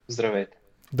Здравейте.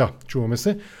 Да, чуваме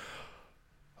се.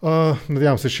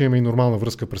 Надявам се, ще имаме и нормална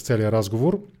връзка през целия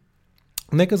разговор.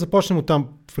 Нека започнем от там.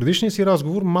 В предишния си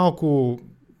разговор малко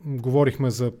говорихме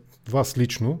за вас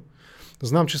лично.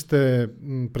 Знам, че сте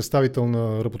представител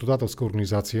на работодателска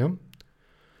организация.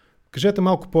 Кажете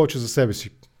малко повече за себе си.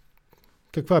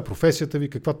 Каква е професията ви,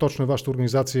 каква точно е вашата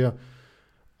организация?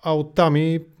 А оттам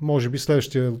и, може би,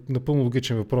 следващия напълно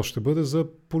логичен въпрос ще бъде за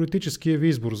политическия ви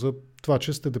избор, за това,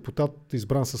 че сте депутат,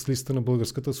 избран с листа на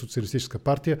Българската социалистическа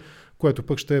партия, което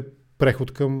пък ще е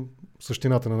преход към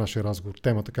същината на нашия разговор.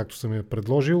 Темата, както съм я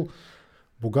предложил,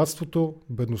 богатството,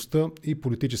 бедността и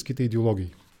политическите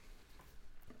идеологии.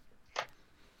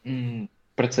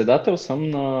 Председател съм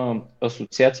на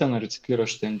Асоциация на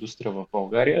рециклираща индустрия в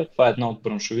България. Това е една от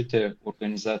браншовите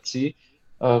организации,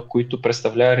 които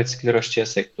представлява рециклиращия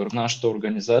сектор. Нашата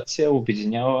организация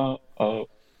обединява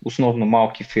основно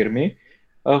малки фирми,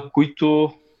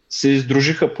 които се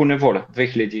издружиха по неволя.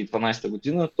 2012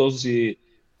 година този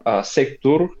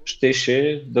сектор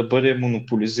щеше да бъде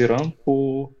монополизиран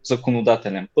по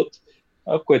законодателен път,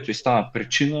 което и стана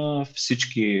причина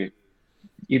всички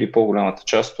или по-голямата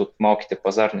част от малките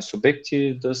пазарни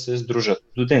субекти да се сдружат.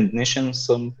 До ден днешен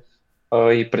съм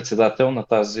и председател на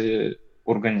тази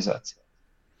организация.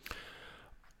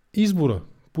 Избора,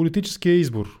 политическия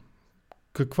избор.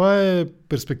 Каква е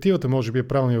перспективата, може би е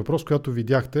правилният въпрос, която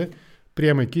видяхте,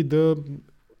 приемайки да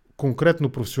конкретно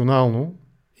професионално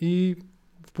и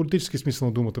в политически смисъл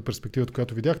на думата перспективата,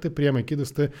 която видяхте, приемайки да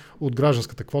сте от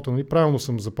гражданската квота. Нали? Правилно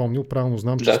съм запомнил, правилно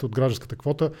знам, че сте от гражданската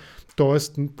квота,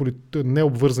 т.е. не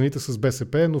обвързаните с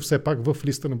БСП, но все пак в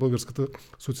листа на Българската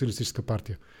социалистическа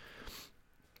партия.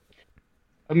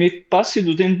 Аз и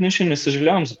до ден днешен не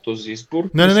съжалявам за този избор.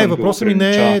 Не, въпросът ми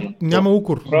не е, няма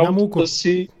укор. Няма укор.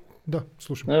 Си... Да,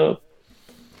 слушам.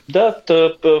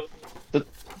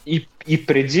 И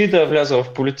преди да вляза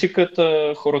в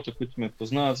политиката, хората, които ме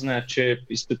познават, знаят, че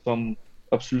изпитвам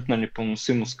абсолютна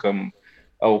непоносимост към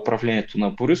управлението на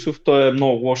Борисов. Той е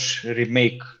много лош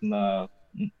ремейк на,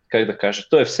 как да кажа,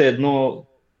 той е все едно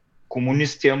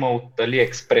комунисти, ама от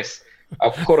Алиекспрес.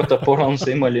 Ако хората по-рано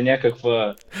са имали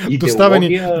някаква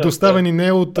идеология... Доставени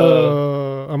не от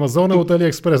Амазона, от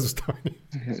Алиекспрес доставени.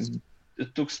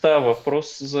 Тук става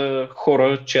въпрос за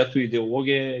хора, чиято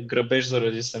идеология е грабеж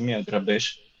заради самия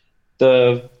грабеж.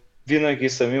 Винаги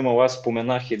съм имал, аз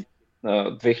споменах и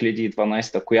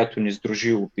 2012, която ни сдружи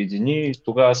и обедини.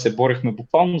 Тогава се борихме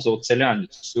буквално за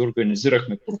оцеляването си.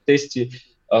 Организирахме протести,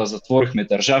 затворихме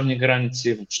държавни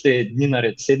граници, въобще дни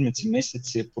наред, седмици,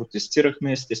 месеци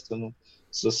протестирахме, естествено,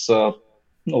 с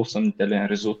много съмнителен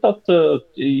резултат.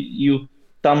 И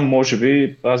оттам, може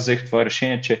би, аз взех това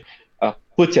решение, че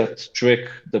пътят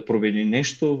човек да промени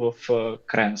нещо в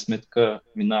крайна сметка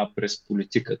минава през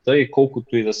политиката и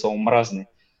колкото и да са омразни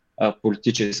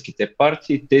политическите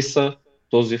партии, те са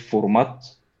този формат,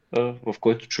 в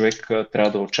който човек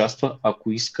трябва да участва,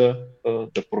 ако иска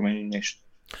да промени нещо.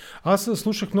 Аз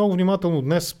слушах много внимателно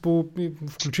днес,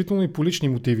 включително и по лични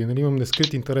мотиви. Нали, имам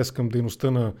нескрит интерес към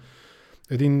дейността на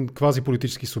един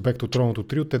квазиполитически субект от Тройното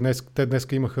трио. Те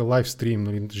днеска имаха лайвстрим,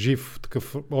 нали,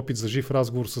 такъв опит за жив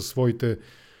разговор със своите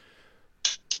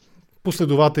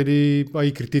последователи, а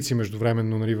и критици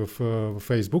междувременно, нали, в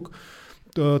Фейсбук.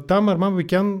 Там Арман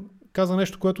Бекян каза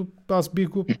нещо, което аз бих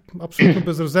го абсолютно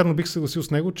безрезервно бих съгласил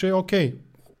с него, че окей,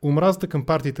 омразата към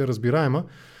партиите е разбираема,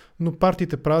 но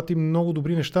партиите правят и много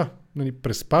добри неща. Нали,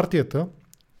 през партията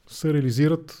се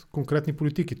реализират конкретни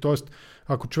политики. Тоест,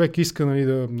 ако човек иска, нали,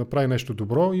 да направи нещо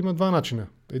добро, има два начина.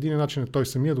 Един начин е той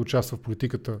самия да участва в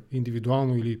политиката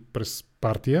индивидуално или през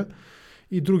партия,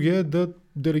 и другия е да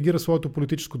делегира своето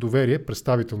политическо доверие,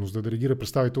 представителност, да делегира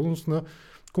представителност на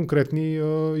конкретни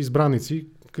избраници,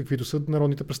 каквито са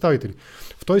народните представители.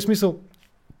 В този смисъл,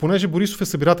 понеже Борисов е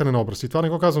събирателен образ, и това не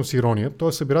го казвам с ирония, той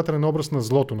е събирателен образ на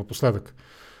злото напоследък.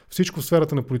 Всичко в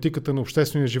сферата на политиката, на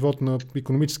обществения живот, на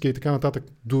икономическия и така нататък,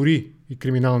 дори и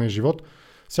криминалния живот,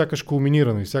 сякаш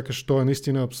кулминиране, сякаш той е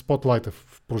наистина спотлайта,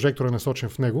 прожектор е насочен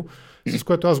в него, с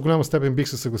което аз в голяма степен бих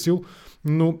се съгласил,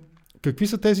 но какви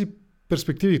са тези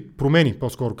перспективи, промени,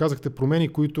 по-скоро казахте, промени,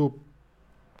 които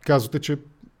казвате, че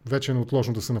вече е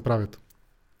неотложно да се направят?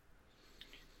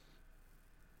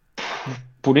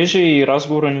 Понеже и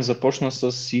разговора ни започна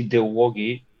с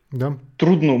идеологии,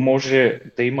 трудно може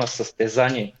да има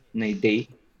състезание на идеи,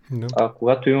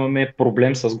 когато имаме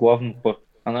проблем с главно П.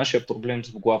 А нашия проблем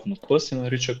с главно П се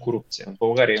нарича корупция. В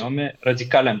България имаме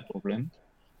радикален проблем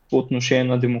по отношение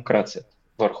на демокрацията,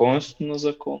 върховенството на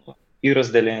закона и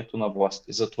разделението на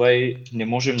власти. Затова и не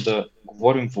можем да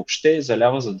говорим въобще за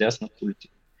лява, за дясна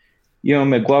политика.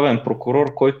 Имаме главен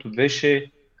прокурор, който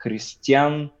беше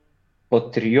християн,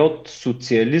 патриот,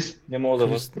 социалист, не мога да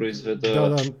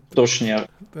възпроизведа точния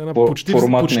почти,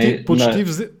 формат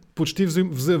почти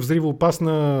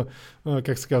взривоопасна,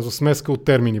 как се казва, смеска от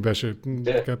термини беше.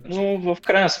 Да, но в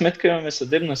крайна сметка имаме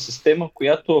съдебна система,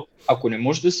 която ако не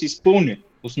може да се изпълни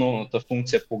основната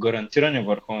функция по гарантиране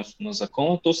върховенството на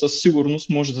закона, то със сигурност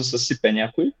може да съсипе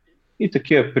някой. И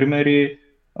такива примери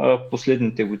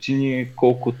последните години,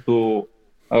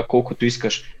 колкото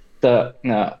искаш.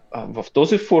 В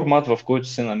този формат, в който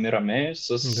се намираме,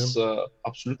 с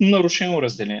абсолютно нарушено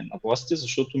разделение на властите,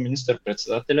 защото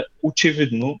министър-председателя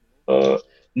очевидно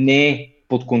не е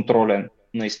подконтролен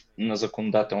на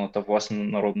законодателната власт на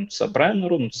Народното събрание.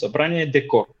 Народното събрание е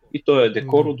декор. И той е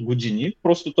декор от години.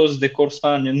 Просто този декор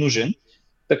стана ненужен.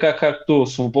 Така както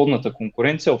свободната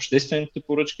конкуренция, обществените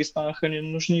поръчки станаха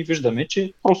ненужни и виждаме,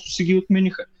 че просто си ги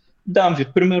отмениха. Дам ви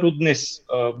пример от днес.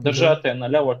 Държавата е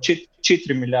наляла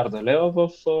 4 милиарда лева в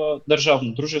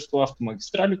държавно дружество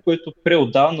Автомагистрали, което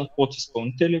преотдава на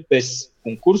подизпълнители без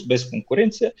конкурс, без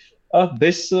конкуренция,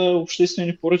 без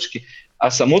обществени поръчки.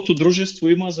 А самото дружество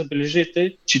има,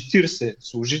 забележете, 40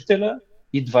 служителя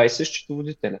и 20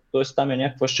 счетоводителя. Тоест там е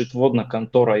някаква счетоводна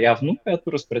кантора явно,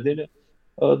 която разпределя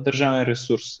държавен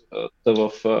ресурс.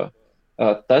 В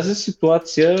тази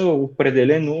ситуация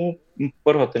определено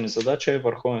първата ни задача е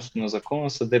върховенството на закона,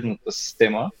 съдебната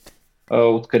система,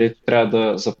 откъдето трябва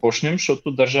да започнем,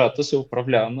 защото държавата се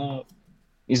управлява на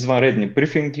извънредни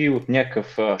брифинги от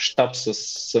някакъв щаб с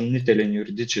съмнителен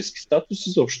юридически статус,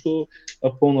 изобщо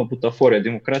пълна бутафория.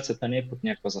 Демокрацията не е под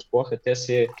някаква заплаха, тя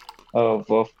си е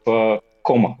в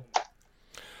кома.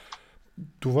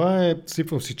 Това е,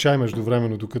 сипвам си чай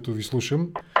междувременно, докато ви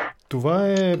слушам. Това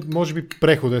е, може би,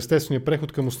 преход, естественият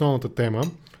преход към основната тема.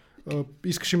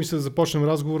 Искаше ми се да започнем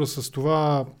разговора с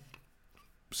това,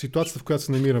 ситуацията, в която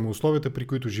се намираме, условията, при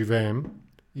които живеем,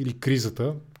 или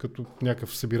кризата, като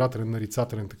някакъв събирателен,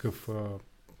 нарицателен такъв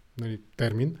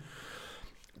термин,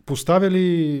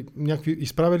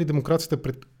 изправя ли демокрацията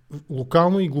пред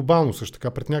локално и глобално също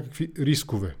така, пред някакви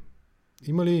рискове?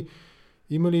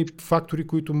 Има ли фактори,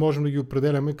 които можем да ги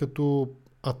определяме като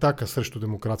атака срещу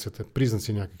демокрацията?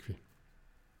 Признаци някакви?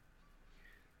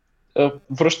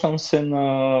 Връщам се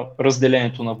на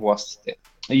разделението на властите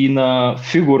и на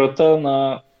фигурата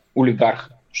на олигарха.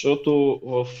 Защото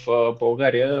в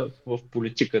България, в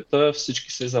политиката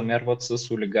всички се замерват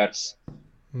с олигарси.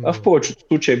 В повечето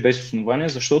случаи без основание,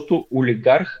 защото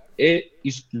олигарх е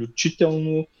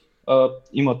изключително,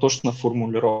 има точна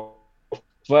формулировка.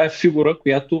 Това е фигура,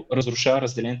 която разрушава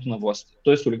разделението на властите.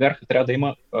 Тоест олигарха трябва да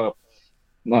има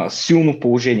силно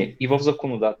положение и в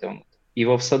законодателната, и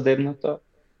в съдебната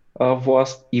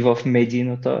власт, и в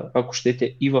медийната, ако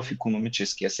щете, и в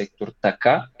икономическия сектор.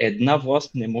 Така една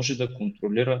власт не може да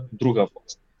контролира друга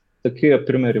власт. Такива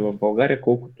примери в България,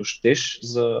 колкото щеш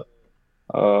за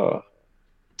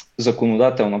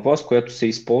законодателна власт, която се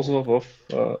използва в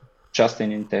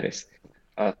частен интерес.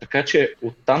 Така че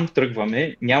оттам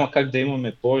тръгваме, няма как да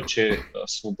имаме повече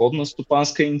свободна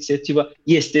стопанска инициатива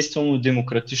и естествено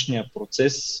демократичният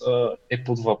процес е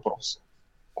под въпрос.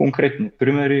 Конкретни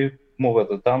примери мога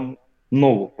да дам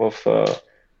много.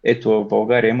 Ето в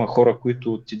България има хора,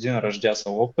 които от един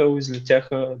ръждясал Опел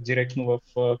излетяха директно в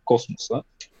космоса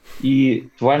и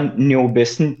това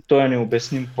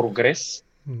необясним прогрес,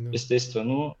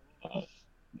 естествено,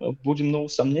 буди много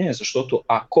съмнение, защото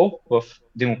ако в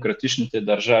демократичните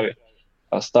държави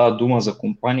става дума за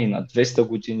компании на 200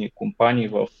 години, компании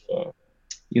в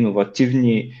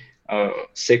иновативни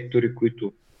сектори,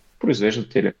 които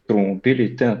произвеждат електромобили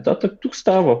и т.н. Тук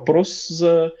става въпрос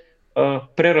за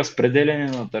преразпределяне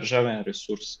на държавен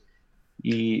ресурс.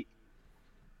 И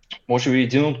може би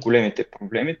един от големите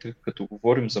проблеми, като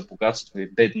говорим за богатство и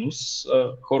бедност,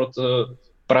 хората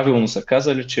правилно са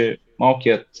казали, че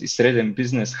малкият и среден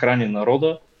бизнес храни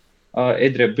народа,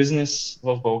 едрия бизнес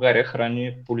в България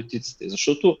храни политиците.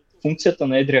 Защото функцията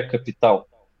на едрия капитал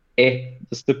е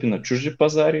да стъпи на чужди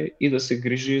пазари и да се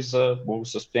грижи за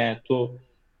благосъстоянието,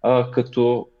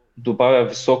 като добавя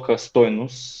висока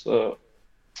стойност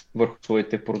върху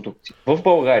своите продукти. В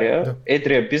България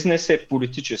едрия бизнес е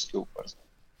политически обвързан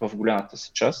в голямата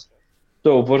си част.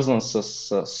 Той е обвързан с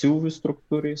силови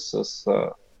структури, с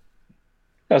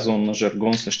казвам на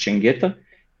жаргон, с ченгета,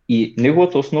 и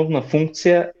неговата основна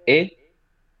функция е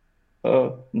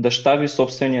да щави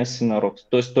собствения си народ.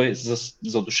 Тоест той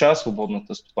задушава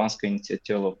свободната стопанска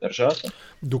инициатива в държавата.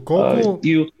 Доколко...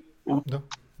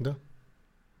 Да.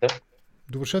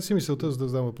 Довършете си мисълта, за да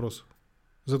задам въпрос.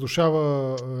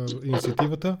 Задушава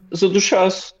инициативата?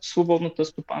 Задушава свободната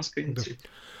стопанска инициатива. Да.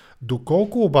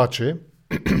 Доколко обаче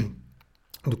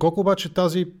Доколко обаче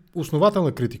тази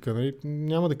основателна критика, нали,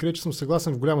 няма да крия, че съм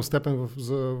съгласен в голяма степен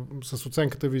с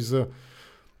оценката ви за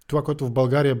това, което в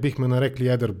България бихме нарекли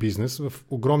едър бизнес, в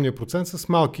огромния процент с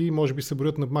малки и може би се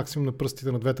броят на максимум на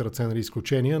пръстите на двете ръце, нали,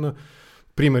 изключения на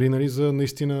примери, нали, за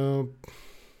наистина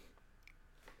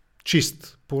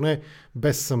чист, поне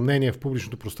без съмнение в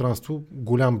публичното пространство,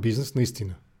 голям бизнес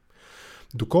наистина.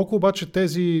 Доколко обаче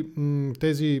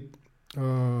тези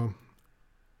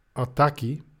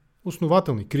атаки,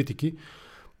 основателни критики,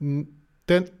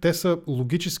 те са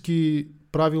логически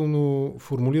правилно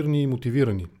формулирани и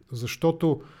мотивирани,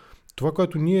 защото това,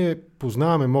 което ние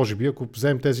познаваме, може би, ако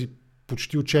вземем тези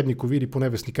почти учебникови или поне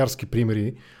вестникарски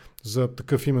примери за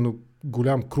такъв именно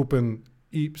голям, крупен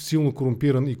и силно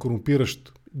корумпиран и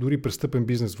корумпиращ, дори престъпен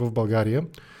бизнес в България,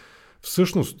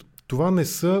 всъщност това не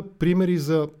са примери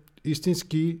за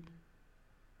истински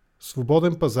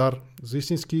свободен пазар, за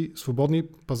истински свободни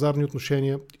пазарни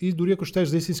отношения и дори ако щеш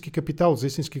за истински капитал, за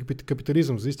истински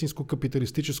капитализъм, за истинско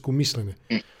капиталистическо мислене.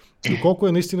 Доколко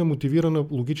е наистина мотивирана,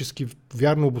 логически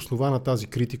вярно обоснована тази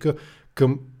критика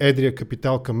към едрия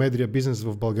капитал, към едрия бизнес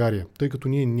в България, тъй като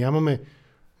ние нямаме,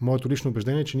 моето лично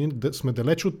убеждение, че ние сме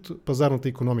далеч от пазарната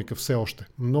икономика все още.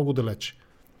 Много далеч.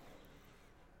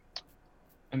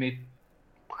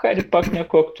 Хайде пак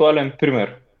някой актуален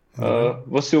пример.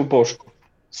 Васил Божков.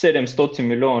 700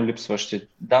 милиона липсващи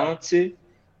данъци,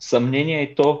 съмнения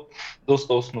и то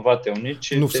доста основателни.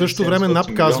 Че но в същото време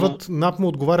НАП казват, НАП му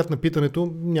отговарят на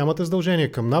питането, нямате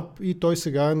задължение към НАП и той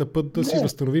сега е на път да си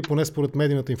възстанови, поне според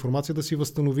медийната информация, да си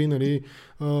възстанови, нали,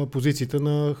 позициите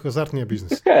на хазартния бизнес.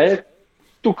 Така е.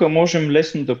 Тук можем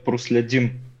лесно да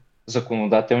проследим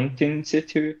законодателните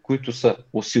инициативи, които са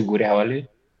осигурявали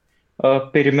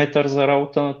периметър за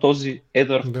работа на този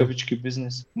едър в кавички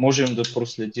бизнес. Можем да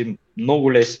проследим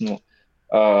много лесно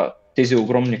тези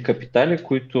огромни капитали,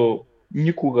 които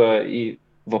никога и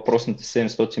въпросните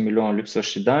 700 милиона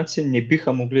липсващи данъци не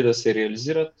биха могли да се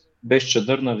реализират без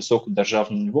чадър на високо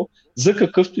държавно ниво, за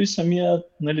какъвто и самия,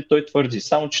 нали, той твърди.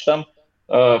 Само че там,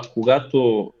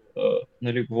 когато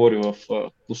нали, говори в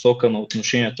посока на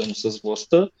отношенията му с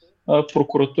властта,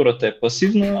 прокуратурата е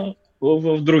пасивна,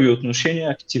 в други отношения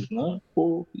е активна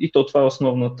и то това е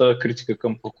основната критика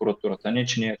към прокуратурата. Не,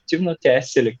 че не е активна, тя е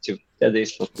селективна. Тя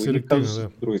действа по едни казуси,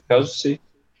 други казуси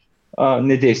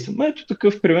не действа. Ето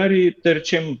такъв пример и да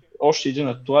речем още един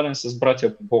актуален с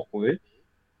братя Бобокови,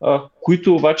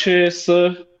 които обаче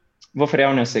са в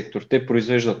реалния сектор. Те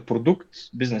произвеждат продукт,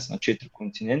 бизнес на 4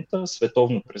 континента,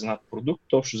 световно признат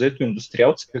продукт, общо взето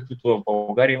индустриалци, каквито в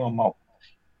България има малко.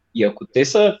 И ако те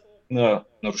са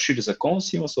нарушили закона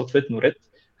си, има съответно ред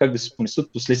как да се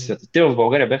понесат последствията. Те в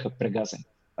България бяха прегазени.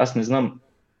 Аз не знам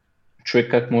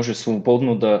човек как може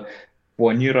свободно да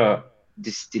планира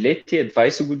десетилетие,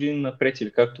 20 години напред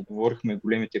или както говорихме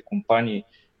големите компании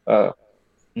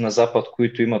на Запад,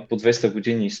 които имат по 200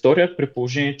 години история, при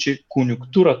положение, че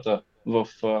конюнктурата в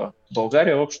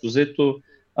България общо взето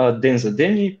ден за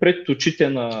ден и пред очите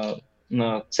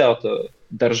на цялата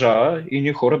държава и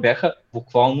ние хора бяха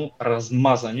буквално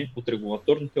размазани от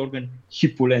регулаторните органи,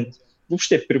 хиполент.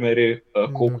 Въобще примери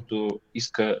колкото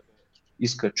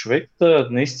иска човек.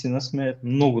 Наистина сме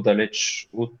много далеч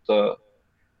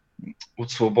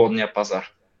от свободния пазар.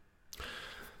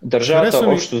 Държавата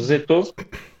общо взето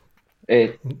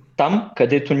е там,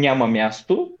 където няма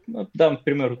място. Дам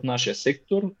пример от нашия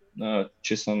сектор,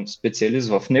 че съм специалист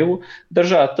в него.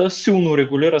 Държавата силно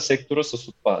регулира сектора с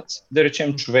отпадъци. Да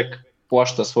речем, човек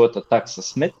плаща своята такса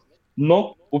смет,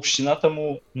 но общината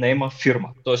му наема фирма.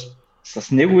 Тоест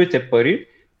с неговите пари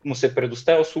му се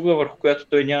предоставя услуга, върху която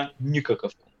той няма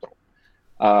никакъв контрол.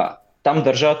 Там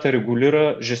държавата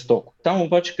регулира жестоко. Там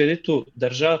обаче, където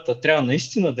държавата трябва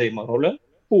наистина да има роля,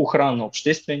 по охрана на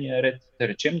обществения ред, да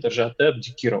речем, държавата е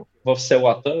абдикирала. В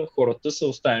селата хората са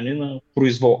оставени на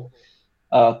произвол.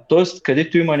 Тоест,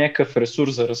 където има някакъв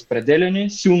ресурс за разпределяне,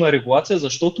 силна регулация,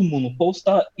 защото монопол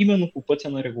става именно по пътя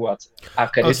на регулация.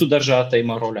 Където държавата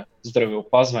има роля,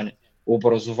 здравеопазване,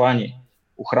 образование,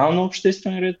 охрана на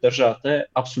обществен ред, държавата е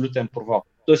абсолютен провал.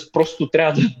 Тоест, просто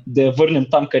трябва да я върнем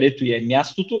там, където е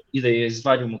мястото и да я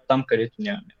извадим от там, където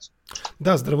няма място.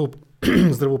 Да,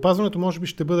 здравеопазването може би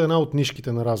ще бъде една от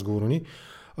нишките на разговора ни.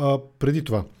 Преди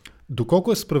това,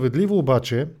 доколко е справедливо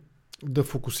обаче да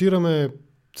фокусираме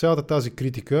цялата тази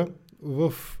критика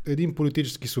в един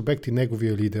политически субект и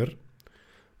неговия лидер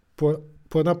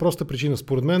по една проста причина.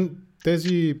 Според мен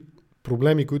тези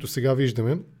проблеми, които сега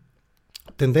виждаме,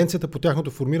 тенденцията по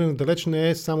тяхното формиране далеч не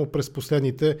е само през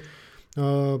последните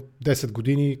 10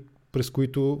 години, през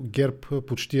които ГЕРБ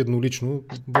почти еднолично,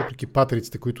 въпреки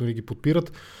патериците, които ни ги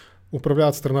подпират,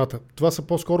 управляват страната. Това са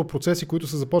по-скоро процеси, които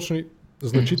са започнали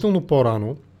значително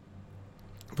по-рано,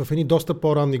 в едни доста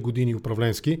по-ранни години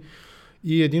управленски,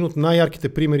 и един от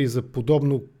най-ярките примери за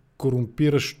подобно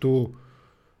корумпиращо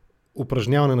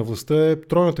упражняване на властта е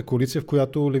тройната коалиция, в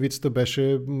която левицата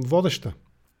беше водеща.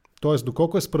 Тоест,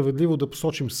 доколко е справедливо да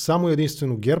посочим само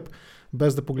единствено ГЕРБ,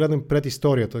 без да погледнем пред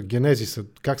историята, генезиса,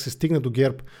 как се стигна до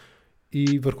ГЕРБ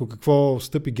и върху какво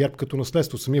стъпи ГЕРБ като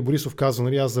наследство. Самия Борисов каза,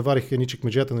 нали, аз заварих едни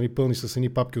чекмеджета, нали, пълни с едни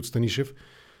папки от Станишев.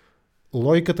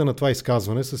 Логиката на това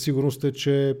изказване със сигурност е,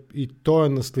 че и той е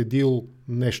наследил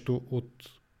нещо от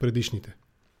предишните.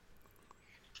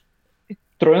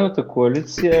 Тройната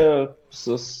коалиция,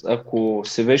 ако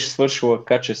се беше свършила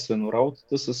качествено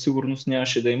работата, със сигурност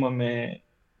нямаше да имаме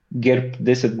ГЕРБ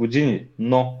 10 години,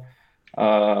 но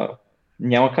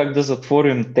няма как да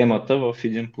затворим темата в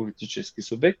един политически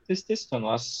субект. Естествено,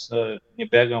 аз не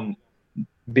бягам,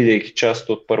 бидейки част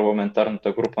от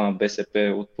парламентарната група на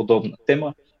БСП от подобна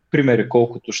тема. Примери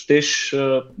колкото щеш,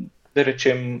 да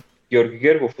речем Георги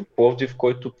Гергов от Пловдив,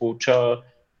 който получава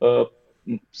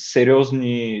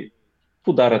сериозни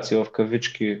подаръци в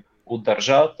кавички от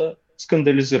държавата,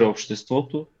 скандализира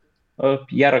обществото.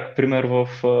 Ярък пример в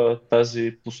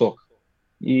тази посока.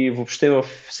 И въобще във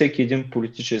всеки един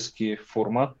политически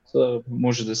формат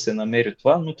може да се намери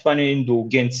това, но това не е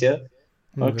индулгенция,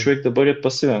 човек да бъде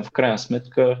пасивен. В крайна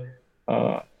сметка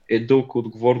е дълга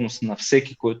отговорност на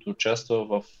всеки, който участва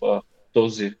в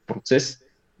този процес,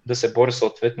 да се бори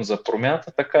съответно за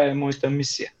промяната. Така е моята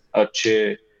мисия.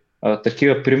 Че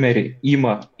такива примери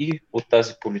има и от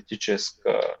тази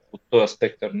политическа, от този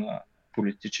спектър на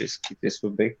политическите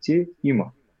субекти има.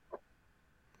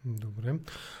 Добре.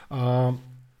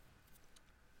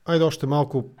 Айде още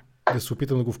малко да се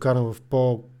опитам да го вкарам в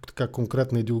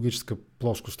по-конкретна идеологическа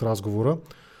плоскост разговора.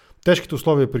 Тежките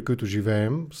условия, при които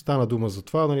живеем, стана дума за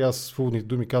това. Нали, аз в уводните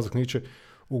думи казах, нали, че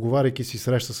оговаряйки си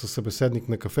среща с събеседник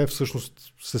на кафе,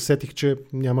 всъщност се сетих, че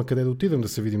няма къде да отидем да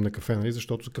се видим на кафе, нали,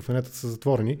 защото кафенетата са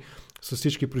затворени с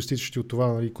всички проистичащи от това,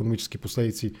 нали, икономически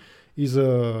последици и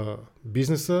за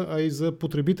бизнеса, а и за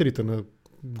потребителите на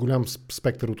голям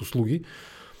спектър от услуги.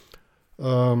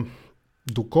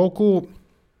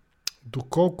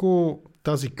 Доколко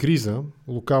тази криза,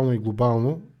 локално и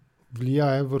глобално,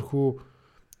 влияе върху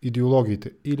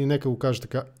идеологиите? Или нека го кажа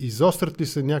така, изострят ли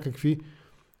се някакви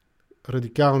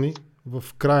радикални в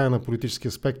края на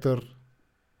политическия спектър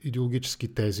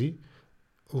идеологически тези?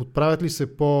 Отправят ли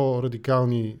се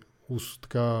по-радикални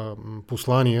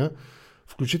послания,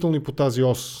 включително и по тази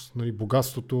ос, нали,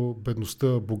 богатството,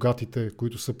 бедността, богатите,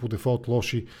 които са по дефолт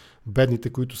лоши, бедните,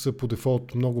 които са по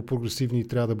дефолт много прогресивни и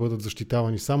трябва да бъдат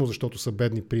защитавани само защото са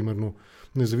бедни, примерно,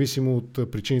 независимо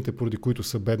от причините, поради които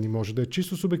са бедни, може да е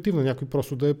чисто субективно, някой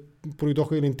просто да е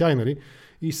пройдоха и лентяй, нали,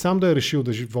 и сам да е решил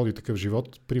да води такъв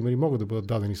живот. Примери могат да бъдат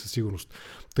дадени със сигурност.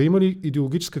 Та има ли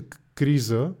идеологическа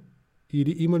криза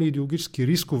или има ли идеологически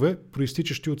рискове,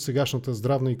 проистичащи от сегашната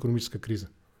здравна и икономическа криза?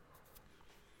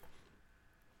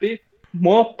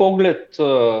 Моя поглед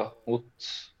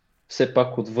все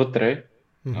пак отвътре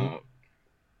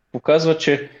показва,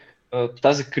 че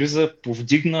тази криза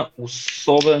повдигна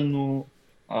особено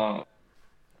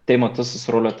темата с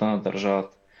ролята на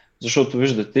държавата. Защото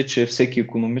виждате, че всеки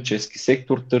икономически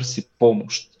сектор търси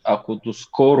помощ. Ако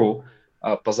доскоро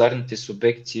пазарните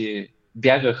субекти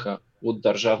бягаха от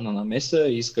държавна намеса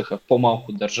и искаха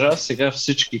по-малко държава, сега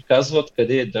всички казват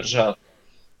къде е държавата.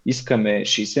 Искаме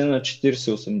 60/40,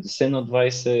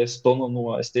 80/20,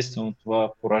 100/0. Естествено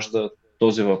това поражда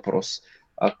този въпрос.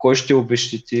 Кой ще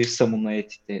обезщети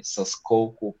самонаетите? С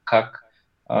колко? Как?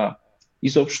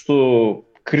 Изобщо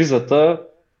кризата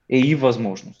е и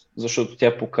възможност, защото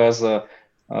тя показа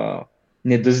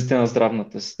недъзите на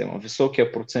здравната система.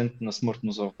 Високия процент на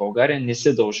смъртност в България не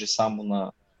се дължи само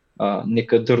на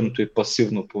некадърното и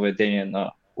пасивно поведение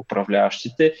на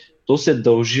управляващите, то се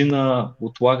дължи на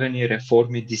отлагани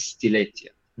реформи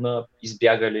десетилетия, на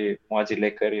избягали млади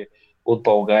лекари от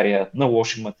България, на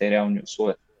лоши материални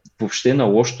условия, въобще на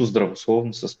лошото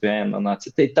здравословно състояние на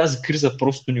нацията. И тази криза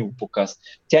просто ни го показва.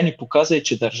 Тя ни показва,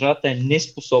 че държавата е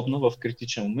неспособна в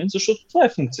критичен момент, защото това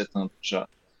е функцията на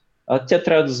държавата. Тя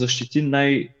трябва да защити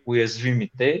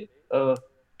най-уязвимите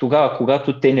тогава,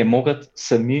 когато те не могат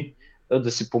сами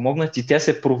да си помогнат, и тя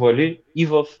се провали и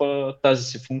в тази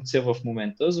си функция в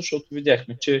момента, защото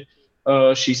видяхме, че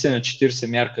 60/40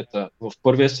 мярката в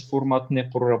първия си формат не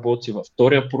проработи, във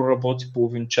втория проработи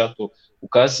половинчато.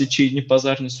 Оказа се, че едни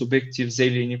пазарни субекти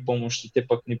взели едни помощи, те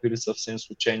пък не били съвсем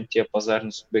случайни, тия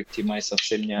пазарни субекти май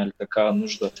съвсем нямали такава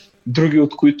нужда. Други,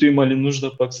 от които имали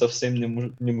нужда, пък съвсем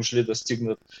не можели да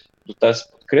стигнат до тази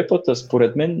подкрепата.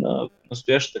 Според мен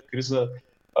настоящата криза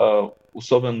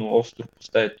особено остро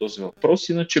постави този въпрос.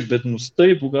 Иначе бедността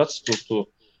и богатството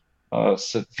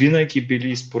са винаги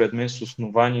били, според мен, с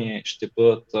основание ще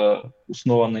бъдат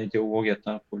основа на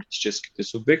идеологията на политическите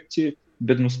субекти.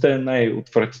 Бедността е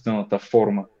най-отвратителната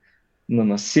форма на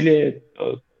насилие.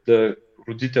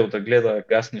 Родител да гледа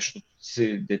гаснещото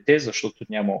си дете, защото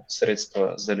няма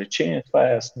средства за лечение. Това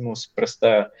аз не мога да си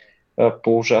представя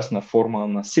по-ужасна форма на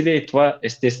насилие и това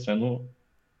естествено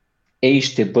и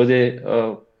ще бъде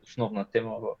основна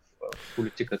тема в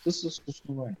политиката с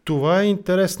основание. Това е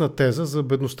интересна теза за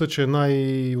бедността, че е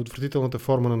най-отвратителната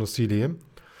форма на насилие.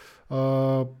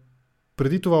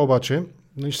 Преди това обаче,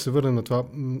 ще се върнем на това,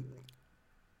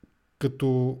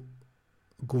 като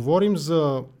говорим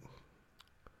за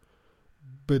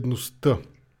бедността,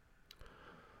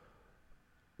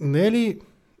 не е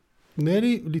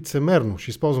ли лицемерно,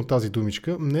 ще използвам тази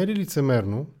думичка, не е ли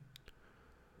лицемерно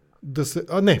да се...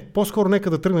 по-скоро нека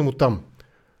да тръгнем оттам.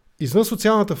 Извън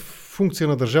социалната функция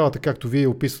на държавата, както вие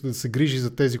описвате, да се грижи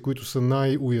за тези, които са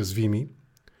най-уязвими,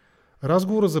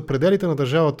 разговорът за пределите на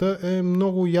държавата е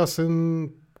много ясен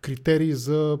критерий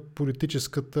за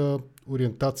политическата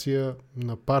ориентация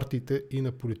на партиите и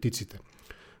на политиците.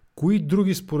 Кои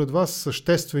други според вас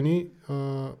съществени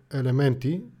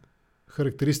елементи,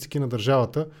 характеристики на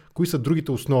държавата, кои са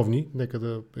другите основни, нека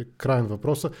да е краен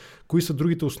въпроса, кои са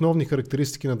другите основни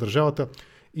характеристики на държавата,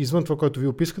 извън това, което ви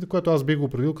опискате, което аз бих го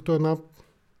определил като една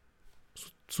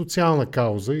социална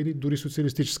кауза или дори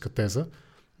социалистическа теза.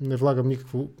 Не влагам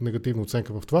никаква негативна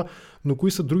оценка в това, но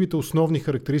кои са другите основни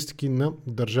характеристики на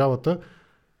държавата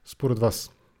според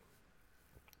вас?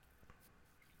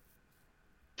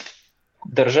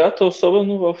 Държавата,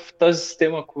 особено в тази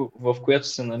система, в която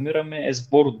се намираме, е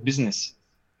сбор от бизнеси,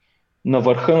 на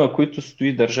върха на които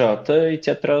стои държавата и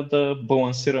тя трябва да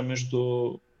балансира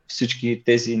между всички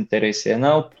тези интереси.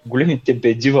 Една от големите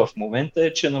беди в момента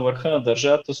е, че на върха на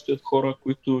държавата стоят хора,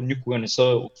 които никога не са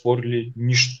отворили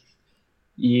нищо.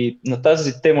 И на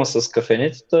тази тема с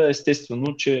кафенетата,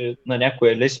 естествено, че на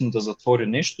някой е лесно да затвори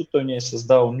нещо, той не е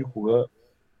създавал никога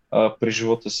през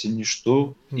живота си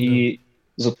нищо. И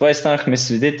затова и станахме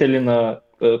свидетели на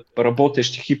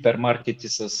работещи хипермаркети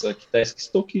с китайски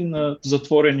стоки, на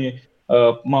затворени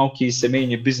малки и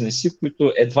семейни бизнеси,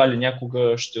 които едва ли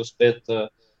някога ще успеят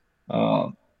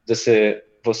да се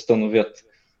възстановят.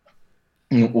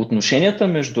 Но отношенията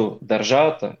между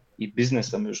държавата и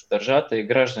бизнеса, между държавата и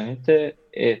гражданите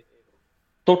е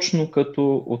точно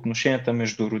като отношенията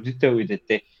между родител и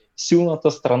дете.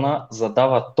 Силната страна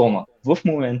задава тона. В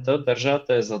момента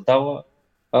държавата е задала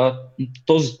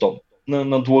този тон на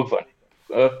надлъгване,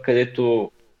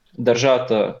 където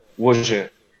държавата лъже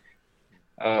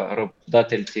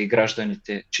работодателите и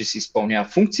гражданите, че си изпълнява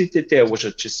функциите, те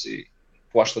лъжат, че си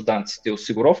плаща данъците и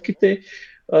осигуровките,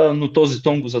 но този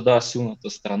тон го задава силната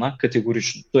страна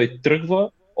категорично. Той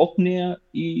тръгва от нея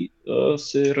и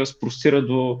се разпростира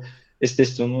до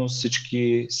естествено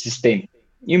всички системи.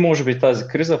 И може би тази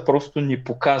криза просто ни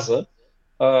показа,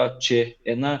 че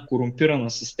една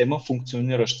корумпирана система,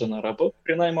 функционираща на ръба,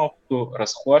 при най-малкото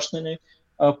разхлащане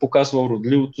показва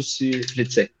уродливото си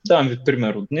лице. Давам ви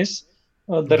пример от днес.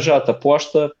 Държавата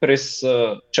плаща през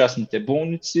частните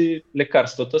болници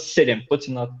лекарствата 7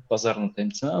 пъти над пазарната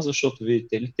им цена, защото,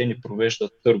 видите ли, те ни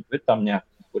провеждат търгове, там няма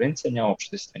конкуренция, няма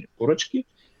обществени поръчки.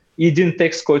 И един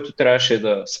текст, който трябваше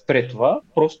да спре това,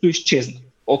 просто изчезна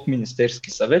от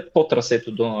Министерски съвет по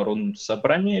трасето до Народното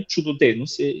събрание, чудодейно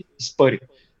се изпари.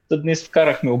 Днес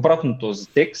вкарахме обратно този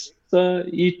текст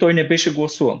и той не беше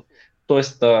гласуван.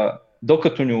 Тоест,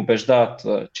 докато ни убеждават,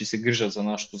 че се грижат за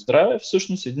нашето здраве,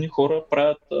 всъщност едни хора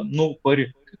правят много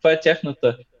пари. Каква е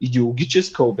тяхната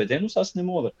идеологическа убеденост, аз не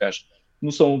мога да кажа.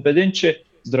 Но съм убеден, че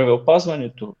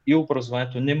здравеопазването и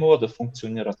образованието не могат да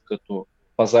функционират като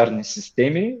пазарни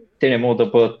системи, те не могат да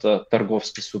бъдат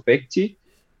търговски субекти,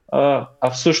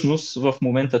 а всъщност в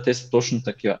момента те са точно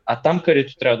такива. А там,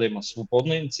 където трябва да има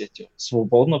свободна инициатива,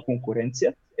 свободна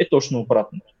конкуренция, е точно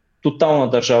обратното. Тотална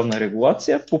държавна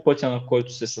регулация, по пътя на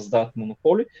който се създават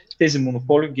монополи, тези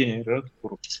монополи генерират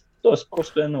корупция. Тоест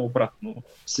просто е наобратно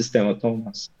системата у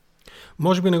нас.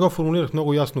 Може би не го формулирах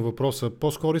много ясно въпроса.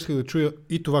 По-скоро исках да чуя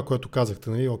и това, което казахте.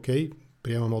 Нали? Окей,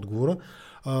 приемам отговора.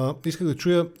 Исках да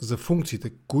чуя за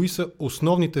функциите. Кои са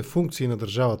основните функции на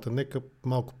държавата? Нека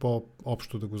малко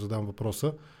по-общо да го задам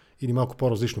въпроса. Или малко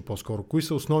по-различно по-скоро. Кои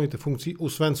са основните функции,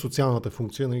 освен социалната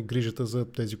функция, на грижата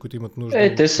за тези, които имат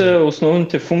нужда? Те са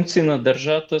основните функции на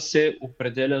държавата, се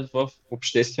определят в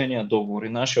обществения договор. И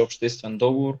нашия обществен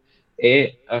договор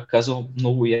е казал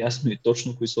много ясно и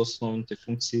точно кои са основните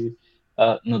функции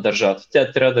на държавата.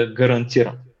 Тя трябва да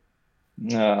гарантира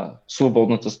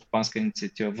свободната стопанска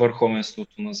инициатива,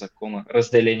 върховенството на закона,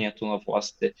 разделението на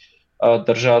властите.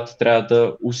 Държавата трябва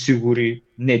да осигури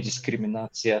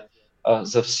недискриминация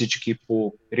за всички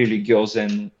по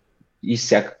религиозен и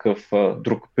всякакъв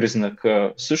друг признак.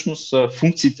 Всъщност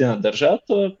функциите на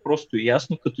държавата, просто и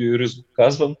ясно, като юрист го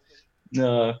казвам,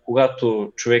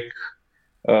 когато човек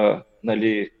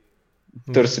нали,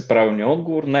 търси правилния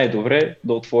отговор, най-добре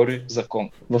да отвори закон.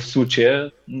 В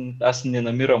случая аз не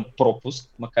намирам пропуск,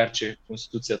 макар че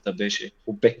Конституцията беше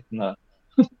обект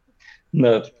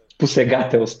на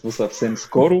посегателство съвсем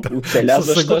скоро, оцеля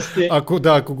за щастие.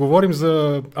 Ако говорим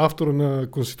за автора на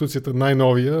Конституцията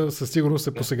най-новия, със сигурност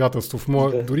е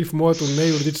посегателство. Дори в моето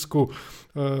неюридическо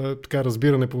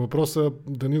разбиране по въпроса,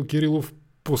 Данил Кирилов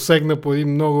посегна по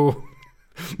един много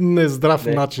нездрав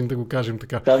начин, да го кажем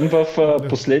така. Там в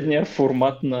последния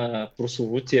формат на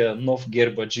прословутия нов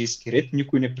гербаджийски ред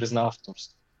никой не признава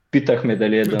авторство. Питахме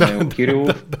дали е Данил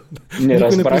Кирилов, не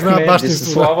разбрахме.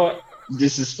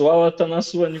 Десислава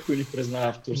Атанасова никой не признава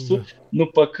авторство,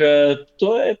 но пък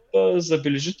то е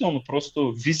забележително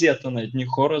просто визията на едни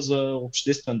хора за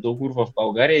обществен договор в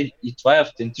България и това е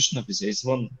автентична визия,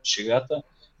 извън шегата.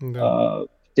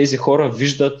 Тези хора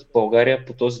виждат България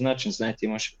по този начин. Знаете,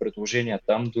 имаше предложения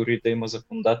там, дори да има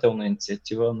законодателна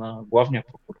инициатива на главния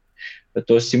прокурор.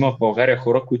 Тоест има в България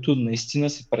хора, които наистина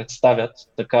си представят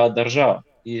такава държава.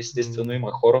 И естествено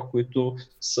има хора, които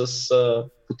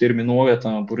по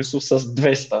терминологията на Борисов с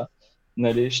 200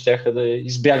 нали, щяха да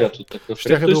избягат от такъв ред.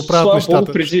 Щяха да оправят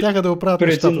нещата. Преди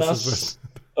нас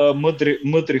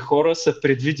мъдри хора са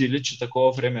предвидели, че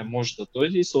такова време може да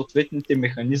дойде и съответните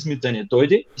механизми да не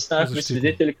дойде. И станахме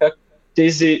свидетели как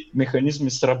тези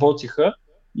механизми сработиха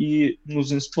и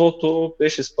мнозинството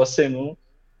беше спасено.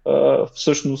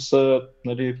 Всъщност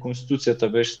нали, Конституцията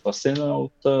беше спасена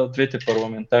от двете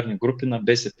парламентарни групи на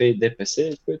БСП и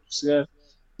ДПС, което сега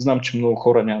знам, че много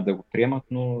хора няма да го приемат,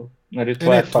 но нали,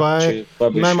 това е факт, че това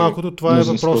беше най-малкото това е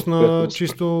въпрос на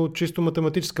чисто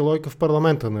математическа логика в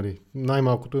парламента. Нали.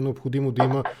 Най-малкото е необходимо да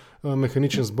има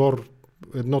механичен сбор,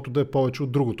 едното да е повече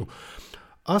от другото.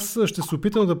 Аз ще се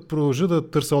опитам да продължа да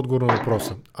търся отговор на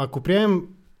въпроса. Ако приемем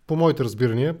по моите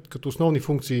разбирания, като основни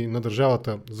функции на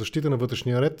държавата защита на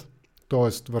вътрешния ред,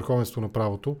 т.е. върховенство на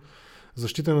правото,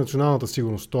 защита на националната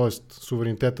сигурност, т.е.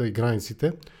 суверенитета и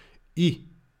границите и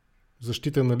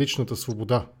защита на личната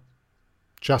свобода,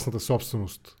 частната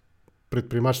собственост,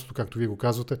 предприемачеството, както вие го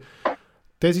казвате,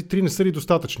 тези три не са ли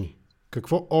достатъчни?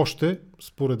 Какво още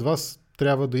според вас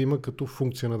трябва да има като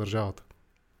функция на държавата?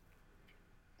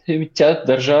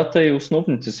 Държавата и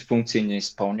основните си функции не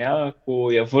изпълнява.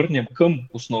 Ако я върнем към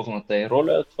основната й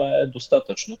роля, това е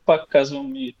достатъчно. Пак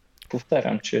казвам и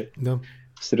повтарям, че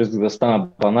с риск да стана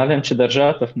банален, че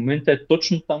държавата в момента е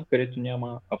точно там, където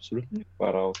няма абсолютно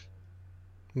никаква работа.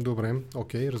 Добре,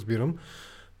 окей, разбирам.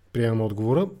 Приемам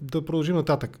отговора. Да продължим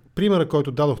нататък. Примера,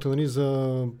 който дадохте нали,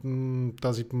 за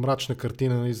тази мрачна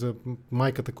картина, нали, за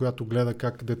майката, която гледа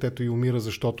как детето й умира,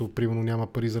 защото примерно няма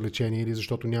пари за лечение или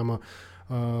защото няма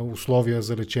условия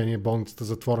за лечение, болницата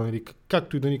затворена или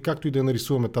както и да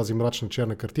нарисуваме тази мрачна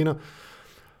черна картина.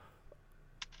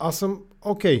 Аз съм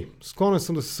склонен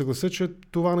съм да се съглася, че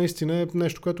това наистина е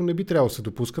нещо, което не би трябвало да се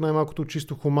допуска, най-малкото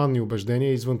чисто хуманни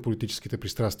убеждения извън политическите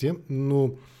пристрастия,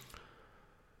 но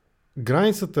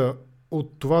границата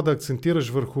от това да акцентираш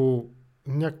върху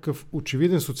някакъв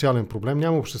очевиден социален проблем,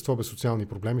 няма общество без социални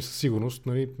проблеми, със сигурност.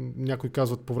 Нали, някои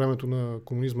казват, по времето на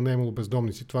комунизма не е имало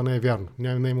бездомници, това не е вярно.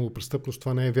 Не е имало престъпност,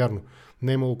 това не е вярно.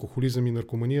 Не е имало алкохолизъм и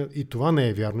наркомания и това не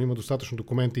е вярно. Има достатъчно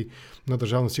документи на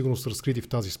държавна сигурност разкрити в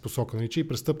тази посока. Нали, че и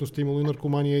престъпност е имало, и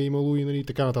наркомания е имало, и нали,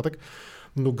 така нататък.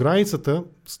 Но границата,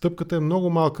 стъпката е много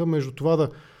малка между това да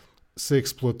се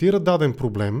експлоатира даден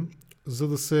проблем, за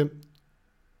да се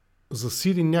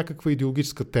засили някаква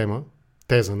идеологическа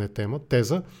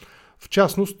теза, в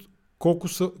частност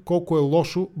колко е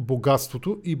лошо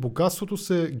богатството и богатството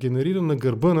се генерира на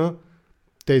гърба на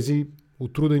тези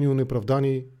отрудени,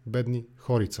 онеправдани, бедни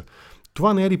хорица.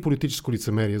 Това не е ли политическо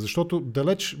лицемерие? Защото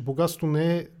далеч богатството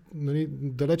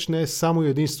далеч не е само и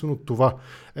единствено това.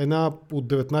 Една от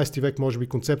 19 век, може би,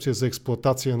 концепция за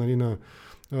експлоатация нали, на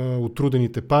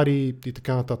отрудените пари и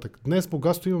така нататък. Днес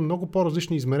богатството има много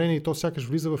по-различни измерения и то сякаш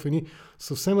влиза в едни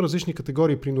съвсем различни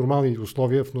категории при нормални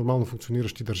условия, в нормално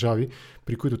функциониращи държави,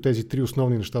 при които тези три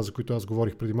основни неща, за които аз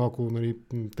говорих преди малко, нали,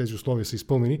 тези условия са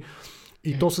изпълнени.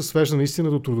 И то се свежда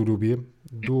наистина до трудолюбие,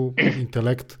 до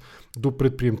интелект, до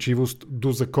предприемчивост,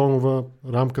 до законова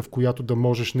рамка, в която да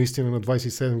можеш наистина на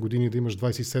 27 години да имаш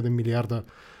 27 милиарда.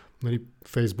 Нали,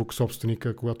 Фейсбук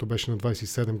собственика, когато беше на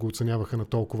 27, го оценяваха на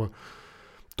толкова.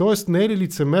 Тоест не е ли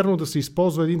лицемерно да се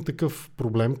използва един такъв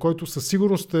проблем, който със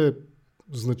сигурност е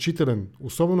значителен,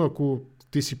 особено ако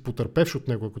ти си потърпевш от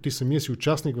него, ако ти самия си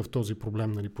участник в този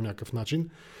проблем, нали, по някакъв начин,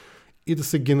 и да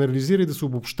се генерализира и да се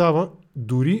обобщава,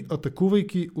 дори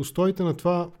атакувайки устоите на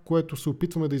това, което се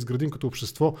опитваме да изградим като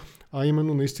общество, а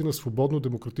именно наистина свободно,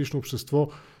 демократично общество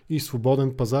и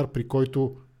свободен пазар, при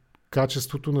който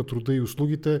качеството на труда и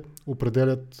услугите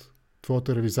определят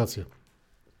твоята реализация.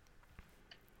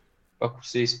 Ако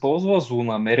се използва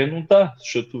злонамерено, да,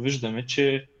 защото виждаме,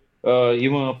 че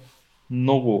има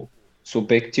много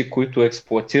субекти, които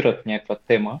експлоатират някаква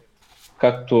тема,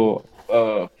 както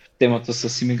темата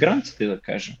с имигрантите, да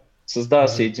кажем. Създава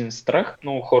се един страх,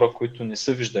 много хора, които не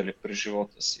са виждали през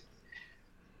живота си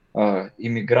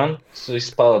имигрант,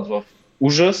 изпадат в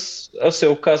ужас, а се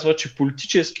оказва, че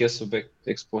политическият субект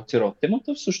експлоатирал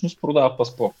темата, всъщност продава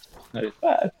паспорт. Нали,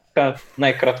 това е така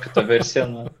най-кратката версия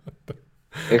на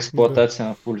експлоатация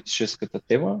на политическата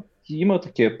тема. И има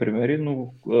такива примери,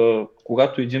 но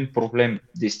когато един проблем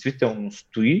действително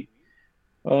стои,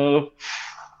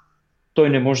 той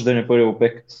не може да не бъде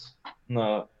обект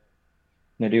на,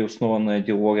 нали, основа на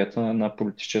идеологията на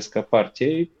политическа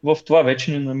партия и в това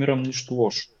вече не намирам нищо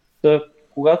лошо.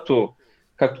 Когато,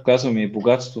 както казваме, и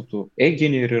богатството е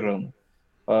генерирано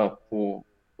по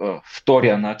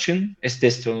втория начин,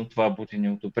 естествено това буди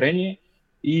неодобрение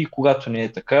и когато не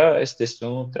е така,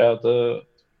 естествено трябва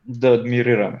да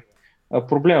адмирираме.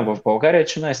 Проблема в България е,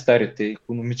 че най-старите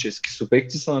икономически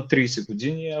субекти са на 30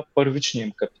 години, а първичният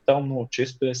им капитал много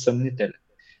често е съмнителен.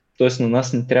 Тоест на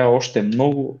нас не трябва още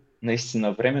много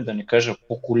наистина време, да не кажа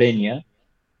поколения,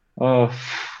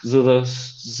 за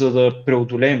да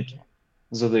преодолеем това,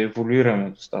 за да еволюираме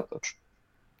достатъчно.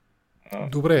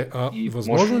 Добре,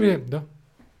 възможно ли е,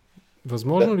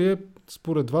 възможно ли е,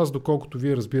 според вас, доколкото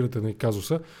вие разбирате на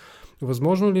казуса,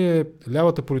 възможно ли е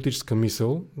лявата политическа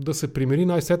мисъл да се примири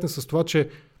най-сетне с това, че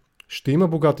ще има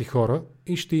богати хора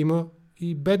и ще има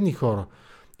и бедни хора?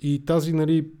 И тази,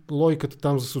 нали, логиката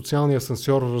там за социалния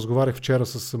асансьор, разговарях вчера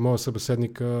с моя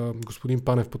събеседник, господин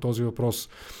Панев, по този въпрос.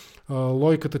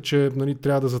 Логиката, че, нали,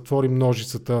 трябва да затворим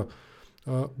ножицата.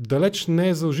 Далеч не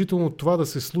е задължително това да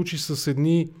се случи с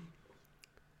едни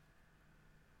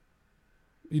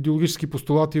идеологически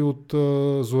постулати от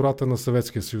зората на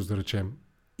Съветския съюз, да речем.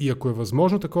 И ако е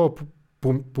възможно такова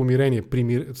помирение,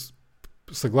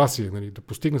 съгласие, нали, да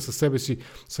постигне със себе си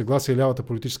съгласие лявата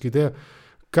политическа идея,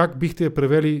 как бихте я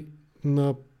превели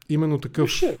на именно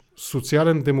такъв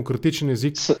социален, демократичен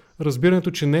език,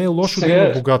 разбирането, че не е лошо да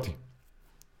има богати?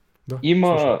 Да,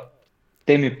 има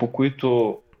теми, по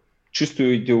които чисто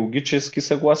идеологически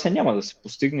съгласие няма да се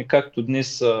постигне, както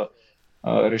днес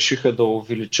решиха да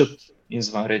увеличат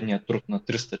извънредния труд на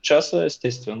 300 часа,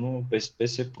 естествено БСП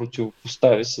се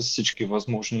противопостави с всички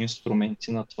възможни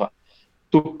инструменти на това.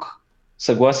 Тук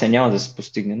съгласие няма да се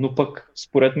постигне, но пък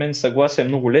според мен съгласие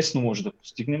много лесно може да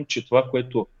постигнем, че това,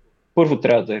 което първо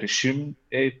трябва да решим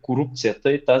е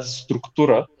корупцията и тази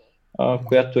структура,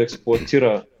 която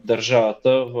експлоатира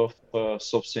държавата в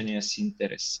собствения си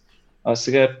интерес.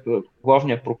 Сега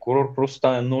главният прокурор просто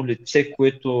стане едно лице,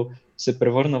 което се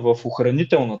превърна в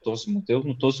охранител на този модел,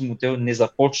 но този модел не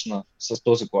започна с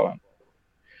този главен.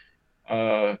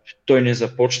 Той не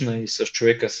започна и с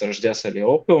човека с ръждясалия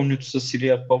Опел, нито с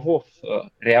Илия Павлов.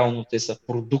 Реално те са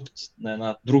продукт на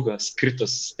една друга скрита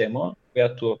система,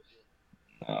 която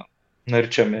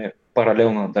наричаме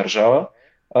паралелна държава,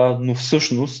 но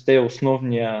всъщност те е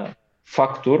основният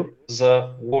фактор за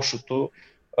лошото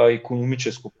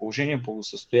икономическо положение,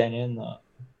 благосъстояние на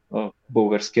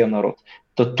българския народ.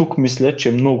 Тук мисля,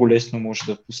 че много лесно може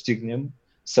да постигнем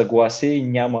съгласие и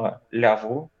няма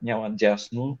ляво, няма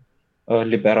дясно,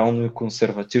 либерално и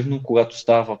консервативно, когато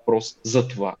става въпрос за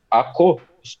това. Ако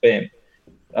успеем,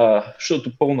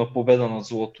 защото пълна победа над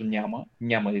злото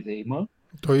няма и да има,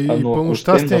 но пълно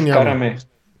щастие да вкараме,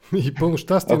 и пълно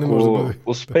щастие не може да бъде.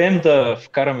 Успеем да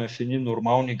вкараме в едни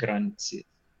нормални граници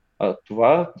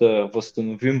това, да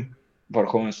възстановим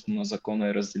върховенството на закона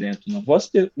и разделението на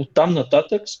властите, оттам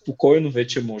нататък спокойно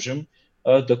вече можем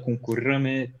да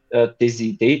конкурираме тези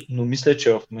идеи, но мисля,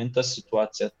 че в момента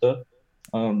ситуацията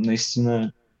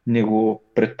наистина не го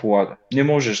предполага. Не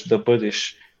можеш да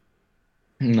бъдеш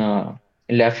на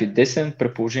ляв и десен,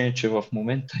 при положение, че в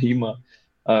момента има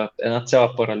една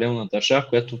цяла паралелна държава,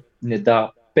 която не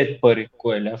дава 5 пари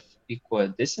кой е ляв и кой е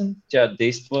десен. Тя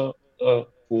действа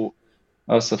по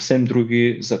съвсем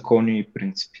други закони и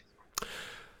принципи.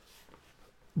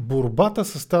 Борбата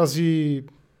с тази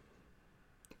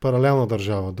паралелна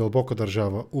държава, дълбока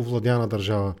държава, овладяна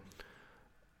държава,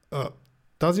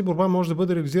 тази борба може да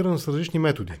бъде реализирана с различни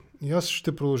методи. И аз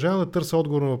ще продължавам да търся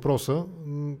отговор на въпроса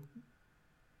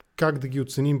как да ги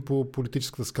оценим по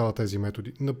политическата скала тези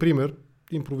методи. Например,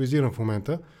 импровизирам в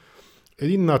момента.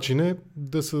 Един начин е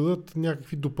да се дадат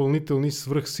някакви допълнителни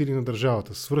свръхсили на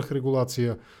държавата,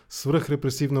 свръхрегулация,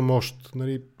 свръхрепресивна мощ,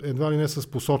 нали, едва ли не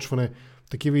с посочване.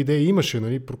 Такива идеи имаше,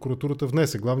 нали, прокуратурата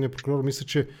внесе. Главният прокурор мисля,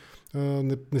 че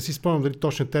не си спомням дали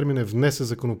точният термин е внесе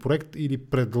законопроект или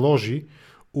предложи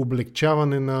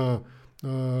облегчаване на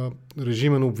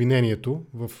режима на обвинението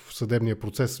в съдебния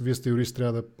процес. Вие сте юрист,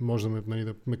 трябва да може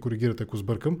да ме коригирате, ако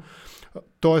сбъркам.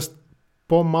 Тоест,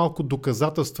 по-малко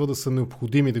доказателства да са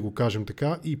необходими, да го кажем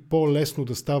така, и по-лесно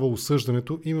да става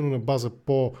осъждането, именно на база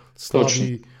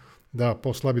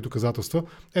по-слаби доказателства.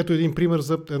 Ето един пример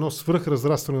за едно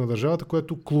свръхразрастване на държавата,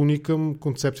 което клони към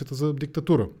концепцията за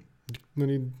диктатура.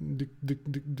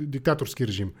 Диктаторски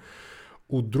режим.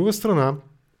 От друга страна,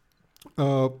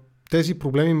 тези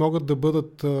проблеми могат да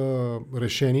бъдат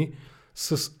решени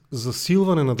с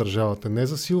засилване на държавата, не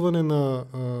засилване на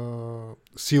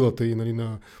силата и, нали,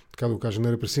 на, така да го кажа,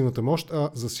 на репресивната мощ, а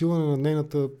засилване на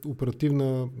нейната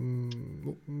оперативна,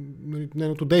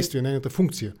 нейното действие, нейната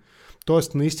функция.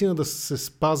 Тоест, наистина да се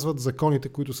спазват законите,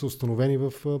 които са установени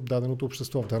в даденото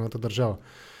общество, в дадената държава.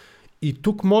 И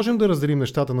тук можем да разделим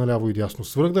нещата наляво и дясно.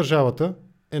 Свръхдържавата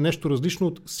е нещо различно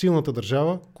от силната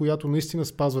държава, която наистина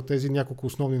спазва тези няколко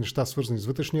основни неща, свързани с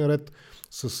вътрешния ред,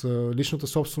 с личната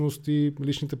собственост и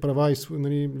личните права и,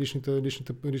 нали,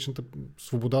 личната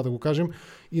свобода, да го кажем,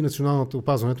 и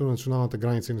опазването на националната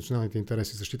граница и националните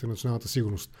интереси, защита на националната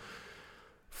сигурност.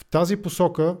 В тази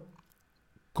посока,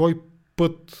 кой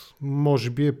път може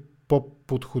би е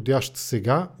по-подходящ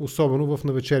сега, особено в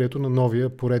навечерието на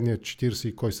новия поредния 40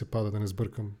 и кой се пада, да не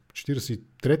сбъркам.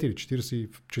 43 или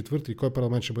 44 и кой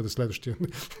парламент ще бъде следващия?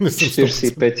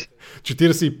 45.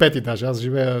 45 даже, аз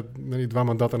живея, нали, 2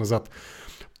 мандата назад.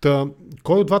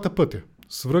 Кой от двата пътя?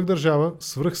 Свръхдържава,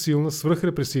 свръхсилна,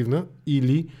 свръхрепресивна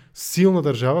или силна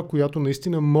държава, която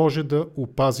наистина може да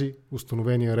опази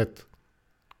установения ред?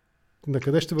 На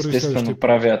къде ще върви следващия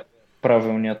път?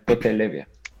 Правилният път е левия.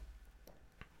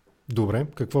 Добре,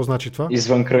 какво значи това?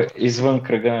 Извън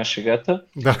кръга на шегата,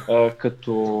 да.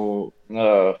 Като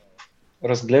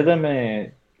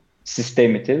разгледаме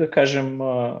системите, да кажем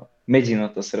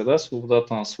медийната среда,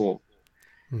 свободата на слово.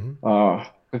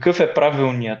 Какъв е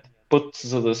правилният път,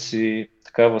 за да си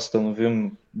така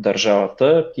възстановим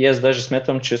държавата? И аз даже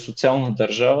смятам, че социална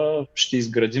държава ще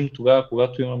изградим тогава,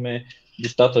 когато имаме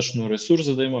достатъчно ресурс.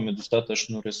 За да имаме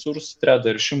достатъчно ресурс, трябва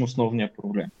да решим основния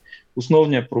проблем.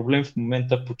 Основният проблем в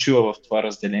момента почива в това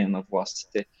разделение на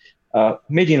властите.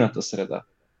 Медийната среда.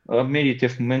 Медиите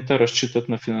в момента разчитат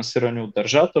на финансиране от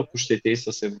държавата, ако щете и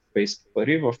с европейски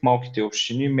пари. В малките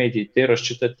общини медиите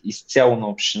разчитат изцяло на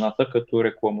общината като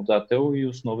рекламодател и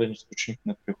основен източник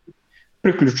на приходи.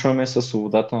 Приключваме с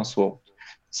свободата на словото.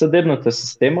 Съдебната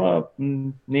система,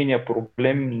 нейният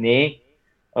проблем не е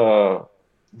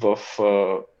в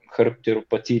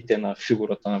характеропатиите на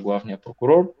фигурата на главния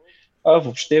прокурор, а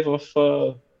въобще в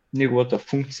неговата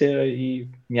функция и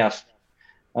място.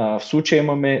 В случая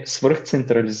имаме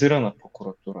свръхцентрализирана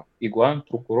прокуратура и главен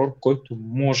прокурор, който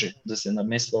може да се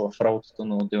намесва в работата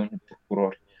на отделни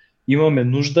прокурори. Имаме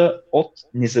нужда от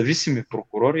независими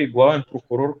прокурори и главен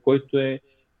прокурор, който е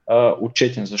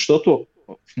отчетен, защото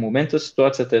в момента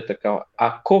ситуацията е такава.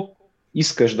 Ако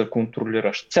искаш да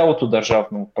контролираш цялото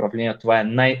държавно управление, това е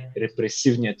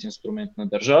най-репресивният инструмент на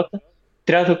държавата,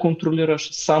 трябва да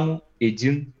контролираш само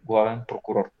един главен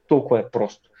прокурор. Толкова е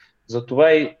просто.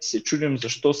 Затова и се чудим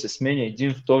защо се сменя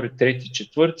един, втори, трети,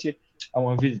 четвърти,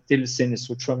 ама видите ли се не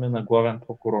случваме на главен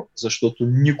прокурор, защото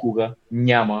никога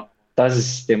няма тази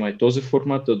система и този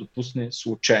формат да допусне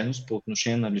случайност по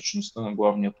отношение на личността на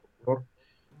главния прокурор,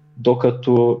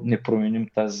 докато не променим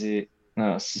тази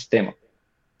система.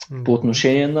 По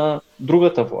отношение на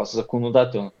другата власт,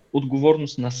 законодателна,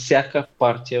 отговорност на всяка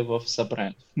партия в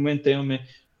събранието. В момента имаме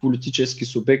политически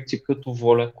субекти като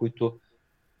Воля, които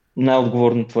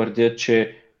най-отговорно твърдят,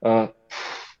 че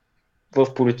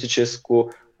в политическо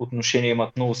отношение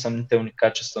имат много съмнителни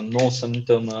качества, много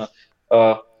съмнителна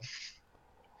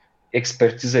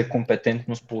експертиза и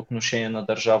компетентност по отношение на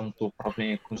държавното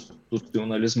управление и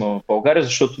конституционализма в България,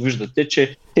 защото виждате,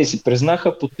 че те си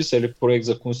признаха, подписали проект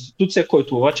за конституция,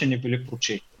 който обаче не били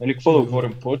прочели. Нали, какво да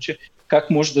говорим повече? Как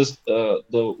може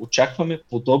да очакваме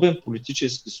подобен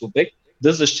политически субект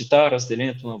да защитава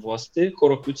разделението на властите,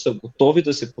 хора, които са готови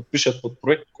да се подпишат под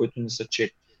проект, който не са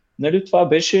чели. Нали, това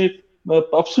беше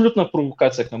абсолютна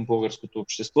провокация към българското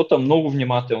общество. Много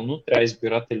внимателно трябва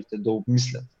избирателите да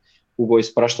обмислят кого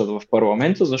изпращат в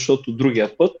парламента, защото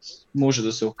другия път може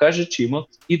да се окаже, че имат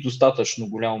и достатъчно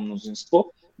голямо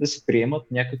мнозинство да се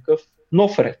приемат някакъв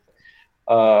нов ред.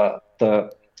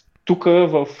 Тук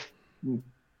в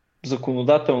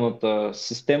законодателната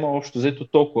система общо взето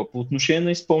толкова. По отношение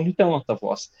на изпълнителната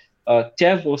власт,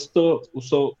 тя е властта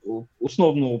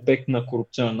основно обект на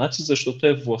корупционен натиск, защото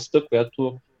е властта,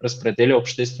 която разпределя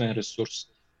обществен ресурс.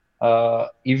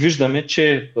 И виждаме,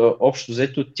 че общо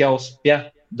взето тя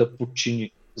успя да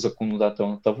подчини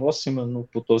законодателната власт, именно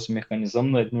по този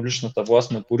механизъм на едноличната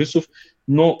власт на Борисов,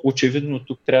 но очевидно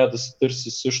тук трябва да се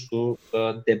търси също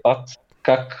дебат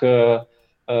как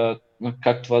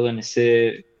това да не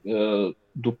се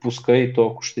допуска и то,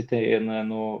 ако щете, е на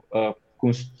едно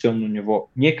конституционно ниво.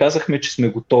 Ние казахме, че сме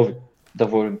готови да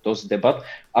водим този дебат.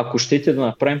 Ако щете да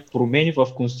направим промени в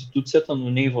Конституцията, но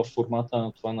не и в формата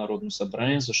на това Народно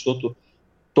събрание, защото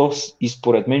то и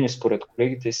според мен и според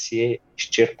колегите си е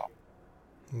изчерпано.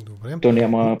 Добре. То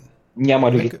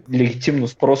няма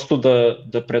легитимност просто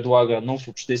да предлага нов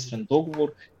обществен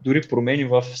договор, дори промени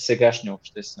в сегашния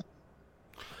обществен.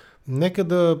 Нека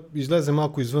да излезе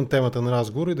малко извън темата на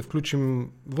разговор и да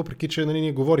включим, въпреки че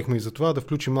ние говорихме и за това, да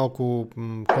включим малко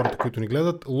хората, които ни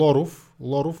гледат.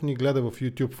 Лоров ни гледа в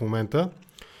YouTube в момента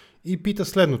и пита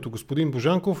следното. Господин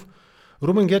Божанков,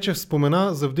 Румен Гечев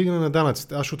спомена за вдигане на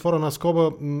данъците. Аз ще отворя една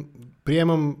скоба.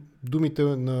 Приемам думите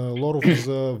на Лоров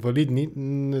за валидни.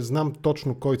 Не знам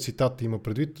точно кой цитат има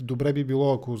предвид. Добре би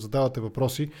било, ако задавате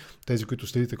въпроси, тези, които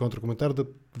следите контракоментар, да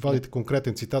вадите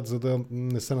конкретен цитат, за да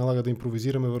не се налага да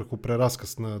импровизираме върху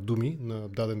преразказ на думи на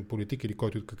даден политик или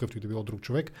който какъвто и да било друг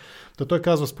човек. Та той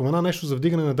казва, спомена нещо за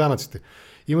вдигане на данъците.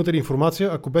 Имате ли информация,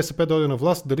 ако БСП дойде на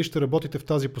власт, дали ще работите в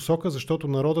тази посока, защото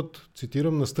народът,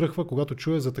 цитирам, настръхва, когато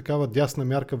чуе за такава дясна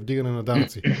мярка вдигане на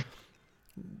данъци?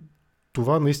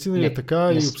 Това наистина ли е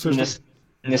така и обсъжда?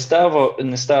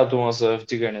 Не става дума за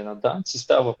вдигане на данъци,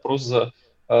 става въпрос за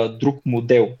друг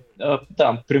модел.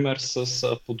 Дам пример с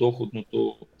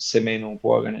подоходното семейно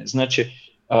облагане. Значи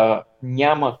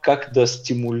няма как да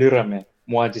стимулираме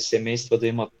млади семейства да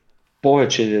имат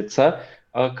повече деца,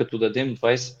 като дадем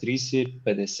 20, 30,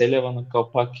 50 лева на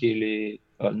калпак или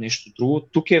нещо друго.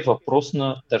 Тук е въпрос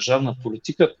на държавна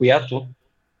политика, която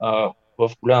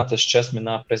в голямата си част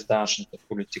минава през данъчната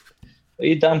политика.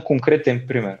 И дам конкретен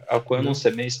пример. Ако едно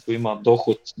семейство има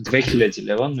доход 2000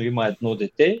 лева, но има едно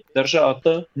дете,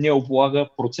 държавата не облага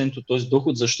процент от този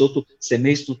доход, защото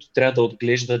семейството трябва да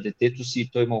отглежда детето си и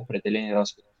той има определени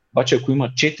разходи. Обаче ако има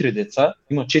 4 деца,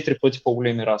 има 4 пъти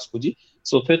по-големи разходи,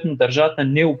 съответно държавата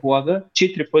не облага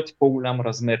 4 пъти по-голям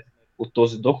размер от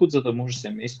този доход, за да може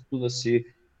семейството да си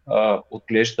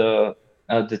отглежда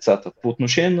децата. По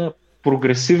отношение на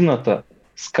прогресивната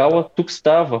скала, тук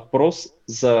става въпрос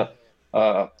за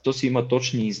то си има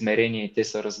точни измерения и те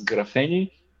са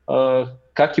разграфени,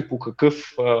 как и по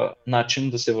какъв начин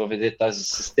да се въведе тази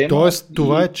система. Тоест,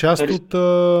 това е част от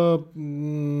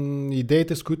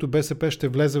идеите, с които БСП ще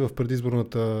влезе в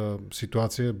предизборната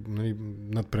ситуация,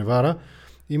 надпревара,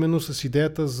 именно с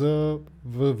идеята за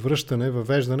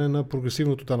въвеждане на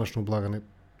прогресивното данъчно облагане.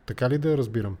 Така ли да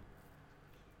разбирам?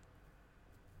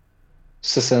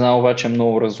 С една обаче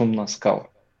много разумна скала.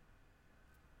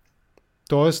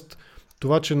 Тоест,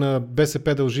 това, че на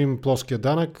БСП дължим плоския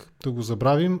данък, да го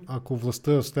забравим. Ако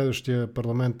властта в следващия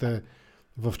парламент е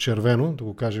в червено, да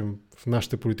го кажем в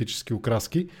нашите политически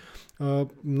окраски,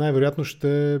 най-вероятно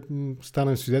ще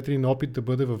станем свидетели на опит да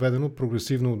бъде въведено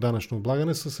прогресивно данъчно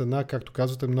облагане с една, както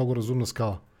казвате, много разумна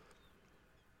скала.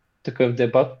 Такъв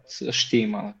дебат ще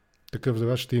има.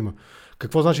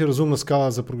 Какво значи разумна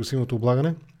скала за прогресивното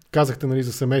облагане? Казахте,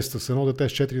 за семейства с едно дете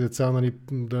с 4 деца,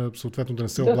 съответно да не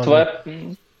се облага. Това е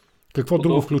какво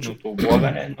друго включва?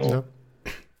 Облагане, но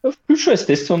включва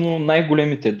естествено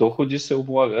най-големите доходи се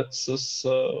облагат с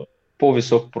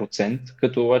по-висок процент,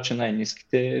 като обаче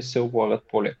най-ниските се облагат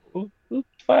по-леко.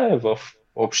 Това е в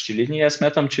общи линии. Аз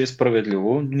смятам, че е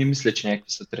справедливо. Не мисля, че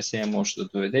някакви сътресения може да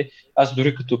доведе. Аз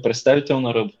дори като представител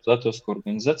на работодателска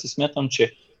организация смятам,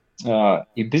 че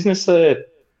и бизнесът е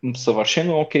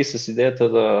съвършено окей с идеята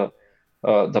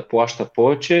да плаща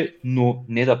повече, но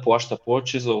не да плаща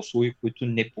повече за услуги, които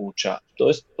не получава.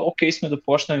 Тоест, окей сме да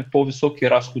плащаме по-високи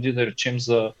разходи, да речем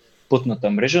за пътната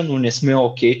мрежа, но не сме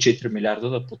окей 4 милиарда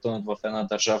да потънат в една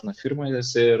държавна фирма и да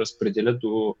се разпределят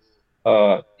до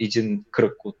един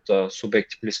кръг от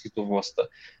субекти близки до властта.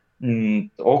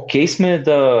 Окей сме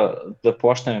да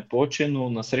плащаме повече, но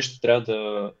насреща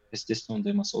трябва естествено да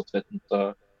има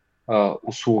съответната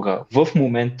услуга. В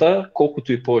момента,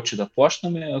 колкото и повече да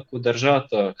плащаме, ако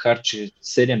държавата харчи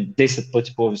 7-10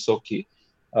 пъти по-високи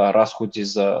разходи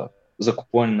за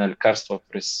закупуване на лекарства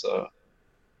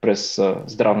през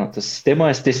здравната система,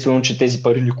 естествено, че тези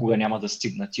пари никога няма да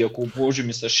стигнат. И ако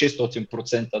обложим с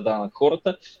 600% данък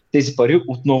хората, тези пари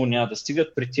отново няма да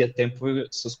стигат при тия темпове,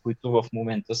 с които в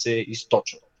момента се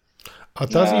източват. А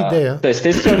тази идея...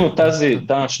 Естествено, тази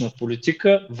данъчна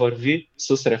политика върви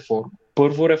с реформа.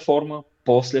 Първо реформа,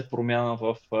 после промяна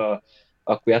в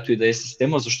която и да е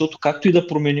система, защото както и да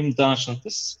променим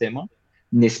данъчната система,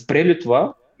 не спре ли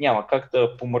това, няма как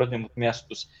да помръднем от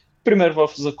мястото си. Пример в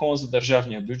Закона за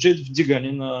държавния бюджет,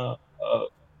 вдигане на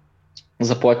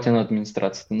заплатите на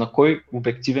администрацията. На кой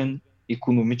обективен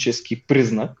икономически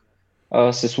признак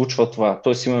се случва това?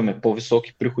 Тоест имаме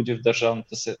по-високи приходи в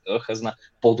държавната хазна,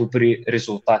 по-добри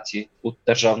резултати от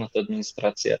държавната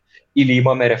администрация, или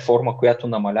имаме реформа, която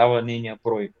намалява нейния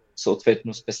брой,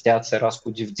 съответно спестяват се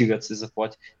разходи, вдигат се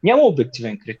заплати. Няма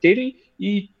обективен критерий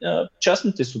и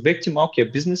частните субекти,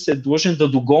 малкият бизнес е длъжен да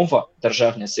догонва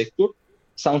държавния сектор,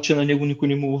 само че на него никой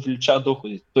не му увеличава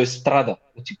доходи. Той страда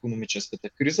от икономическата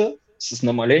криза с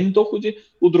намалени доходи.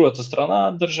 От другата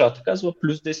страна държавата казва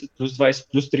плюс 10, плюс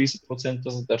 20, плюс 30%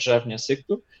 за държавния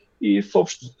сектор и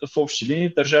в общи линии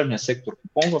държавния сектор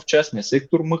купон, в частния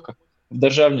сектор мъка. В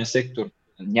държавния сектор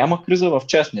няма криза, в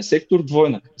частния сектор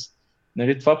двойна криза.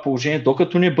 Нали, това положение,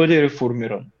 докато не бъде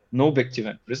реформирано на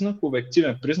обективен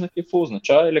признак е какво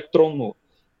означава електронно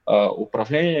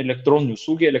управление, електронни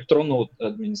услуги, електронна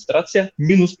администрация,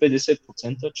 минус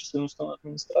 50% числеността на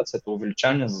администрацията,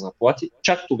 увеличание за заплати,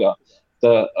 чак тогава.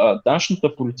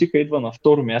 Данъчната политика идва на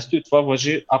второ място и това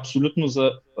важи абсолютно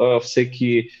за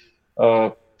всеки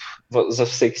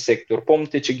сектор.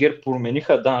 Помните, че ГЕРБ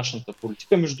промениха данъчната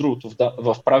политика, между другото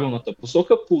в правилната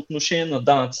посока по отношение на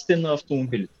данъците на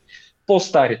автомобилите.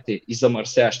 По-старите и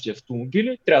замърсящи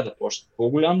автомобили трябва да плащат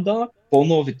по-голям данък,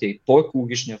 по-новите и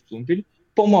по-екологични автомобили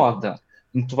по-малък данък.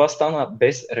 Но това стана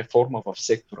без реформа в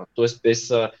сектора, т.е.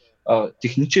 без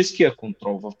техническия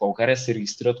контрол. В България се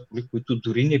регистрират коли, които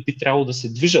дори не би трябвало да се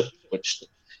движат по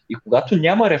пътищата. И когато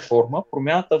няма реформа,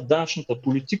 промяната в данъчната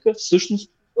политика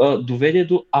всъщност доведе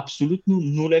до абсолютно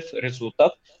нулев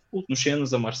резултат по отношение на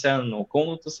замърсяване на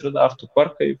околната среда,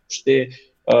 автопарка и въобще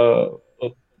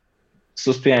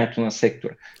състоянието на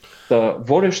сектора.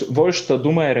 Водещата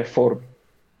дума е реформи.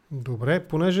 Добре,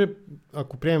 понеже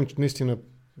ако приемем, че наистина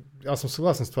аз съм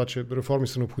съгласен с това, че реформи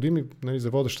са необходими, нали, за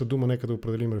водеща дума нека да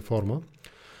определим реформа.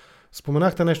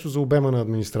 Споменахте нещо за обема на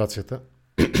администрацията.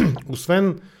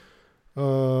 Освен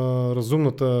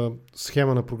разумната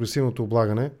схема на прогресивното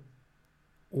облагане,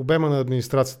 обема на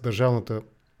администрацията, държавната,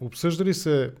 обсъжда ли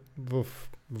се в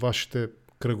вашите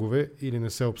кръгове или не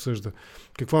се обсъжда?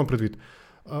 Какво имам предвид?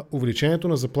 Увеличението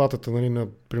на заплатата, нали, на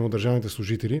държавните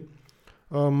служители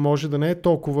може да не е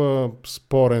толкова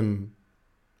спорен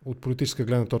от политическа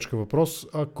гледна точка въпрос,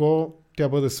 ако тя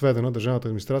бъде сведена, държавната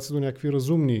администрация, до някакви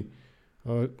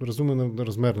разумен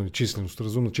размер на численост,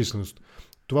 разумна численост.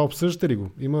 Това обсъждате ли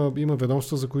го? Има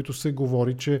ведомства, за които се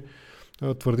говори, че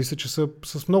твърди се, че са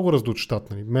с много раздут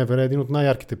щат. Нали. МВР е един от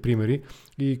най-ярките примери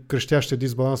и крещящия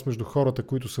дисбаланс между хората,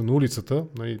 които са на улицата,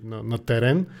 нали, на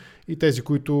терен, и тези,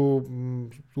 които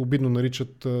обидно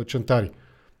наричат чантари.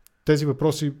 Тези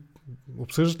въпроси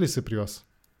обсъждат ли се при вас?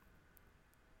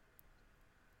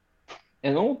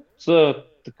 Едно от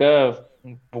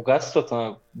богатствата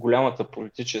на голямата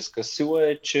политическа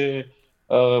сила е, че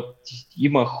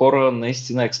има хора,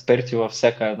 наистина експерти във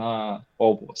всяка една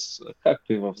област,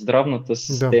 както и в здравната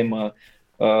система,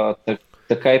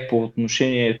 така и по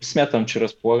отношение, смятам, че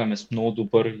разполагаме с много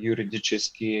добър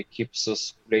юридически екип с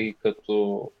колеги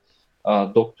като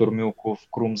доктор Милков,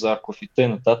 Крум Зарков и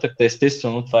т.н.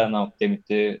 Естествено, това е една от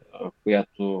темите,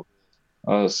 която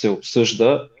се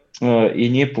обсъжда и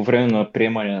ние по време на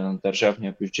приемане на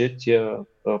държавния бюджет я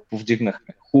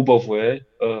повдигнахме. Хубаво е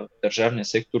държавния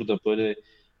сектор да бъде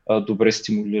добре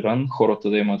стимулиран, хората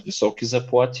да имат високи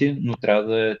заплати, но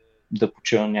трябва да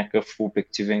почива някакъв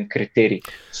обективен критерий.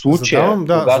 В случая,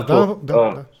 когато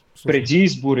преди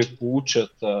избори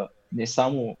получат не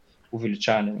само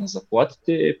увеличаване на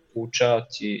заплатите, получават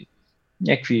и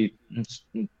някакви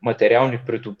материални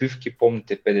придобивки,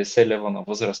 помните 50 лева на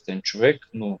възрастен човек,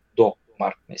 но до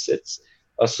март месец,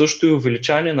 а също и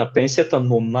увеличаване на пенсията,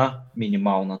 но на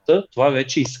минималната. Това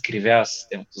вече изкривява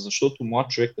системата, защото млад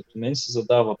човек като мен си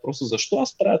задава въпроса, защо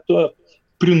аз правя този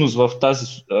принос в тази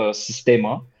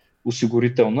система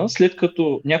осигурителна, след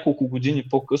като няколко години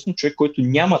по-късно човек, който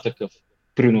няма такъв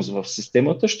принос в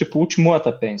системата, ще получи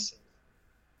моята пенсия.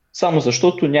 Само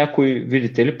защото някои,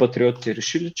 видите ли, патриотите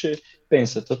решили, че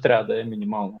пенсията трябва да е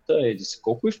минималната, еди си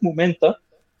колко. И в момента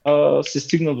се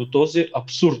стигна до този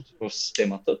абсурд в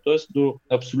системата, т.е. до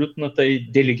абсолютната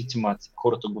и делегитимация.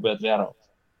 Хората губят вяра,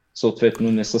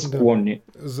 съответно не са склонни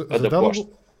да плащат.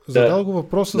 Задал го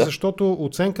въпроса, защото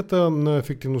оценката на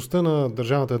ефективността на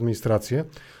държавната администрация,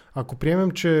 ако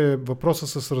приемем, че въпросът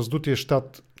с раздутия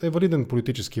щат е валиден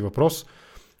политически въпрос,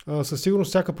 Със сигурност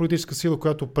всяка политическа сила,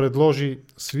 която предложи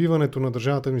свиването на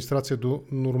държавната администрация до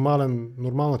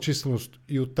нормална численост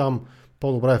и оттам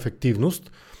по-добра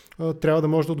ефективност, трябва да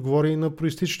може да отговори на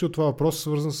проистичащи от това въпрос,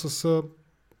 свързан с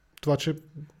това, че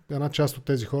една част от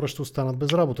тези хора ще останат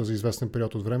без работа за известен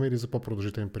период от време или за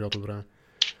по-продължителен период от време.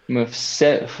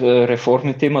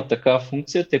 Реформите имат такава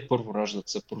функция. Те първо раждат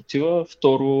съпротива,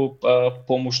 второ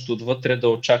помощ отвътре да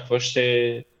очакваш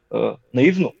е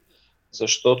наивно.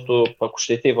 Защото, ако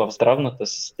щете и в здравната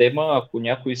система, ако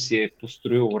някой си е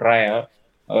построил рая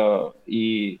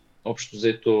и общо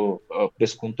взето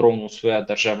безконтролно усвоява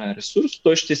държавен ресурс,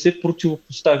 той ще се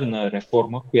противопостави на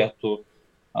реформа, която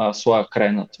слага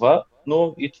край на това,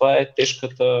 но и това е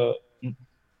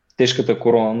тежката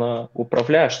корона на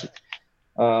управляващите.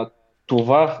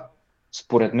 Това,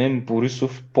 според мен,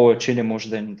 Борисов повече не може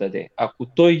да ни даде. Ако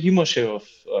той имаше в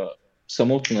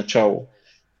самото начало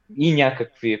и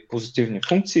някакви позитивни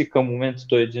функции, към момента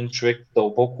той е един човек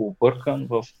дълбоко объркан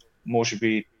в, може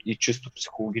би, и чисто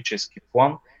психологически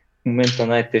план. В момента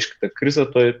най-тежката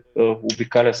криза, той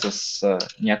обикаля с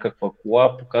някаква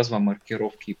кола, показва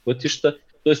маркировки и пътища,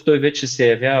 т.е. той вече се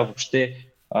явява въобще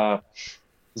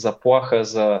заплаха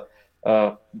за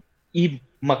и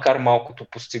макар малкото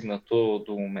постигнато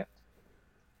до момента.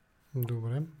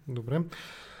 Добре.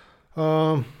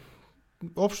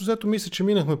 Общо взето мисля, че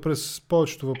минахме през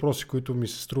повечето въпроси, които ми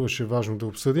се струваше важно да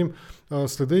обсъдим.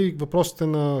 Следа и въпросите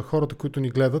на хората, които ни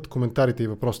гледат, коментарите и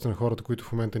въпросите на хората, които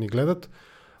в момента ни гледат.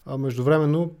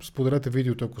 Междувременно споделете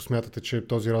видеото, ако смятате, че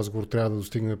този разговор трябва да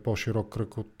достигне по-широк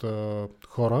кръг от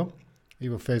хора и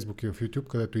във Facebook и в YouTube,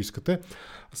 където искате.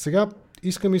 Сега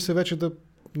искам и се вече да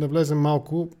навлезем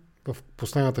малко в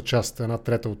последната част, една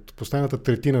трета от последната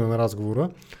третина на разговора,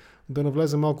 да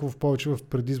навлезем малко в повече в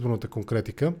предизборната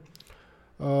конкретика.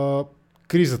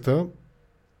 Кризата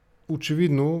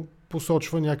очевидно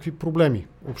посочва някакви проблеми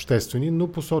обществени,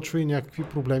 но посочва и някакви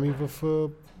проблеми в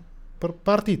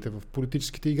партиите, в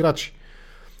политическите играчи.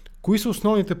 Кои са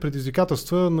основните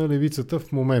предизвикателства на левицата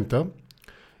в момента?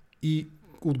 И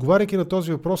отговаряйки на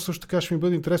този въпрос, също така ще ми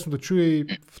бъде интересно да чуя и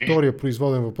втория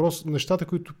производен въпрос. Нещата,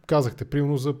 които казахте,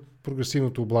 примерно за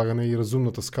прогресивното облагане и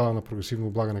разумната скала на прогресивно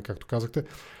облагане, както казахте.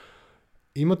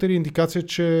 Имате ли индикация,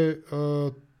 че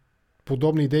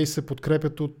подобни идеи се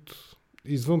подкрепят от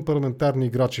извън парламентарни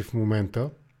играчи в момента?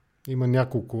 Има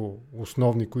няколко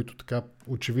основни, които така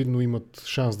очевидно имат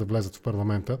шанс да влезат в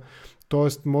парламента.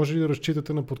 Тоест, може ли да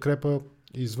разчитате на подкрепа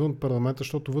извън парламента,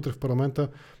 защото вътре в парламента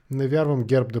не вярвам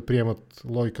ГЕРБ да приемат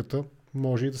логиката.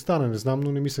 Може и да стане, не знам,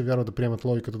 но не ми се вярва да приемат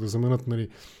логиката да заменят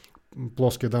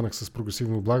плоския данък с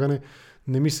прогресивно облагане.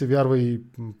 Не ми се вярва и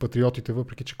патриотите,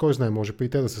 въпреки че кой знае, може па и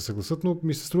те да се съгласат, но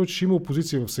ми се струва, че ще има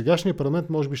опозиция в сегашния парламент,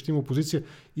 може би ще има опозиция.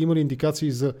 Има ли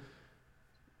индикации за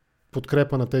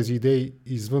подкрепа на тези идеи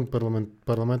извън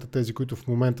парламента, тези, които в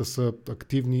момента са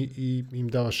активни и им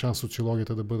дава шанс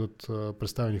социологията да бъдат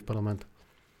представени в парламента?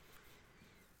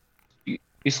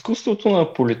 Изкуството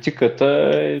на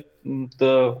политиката е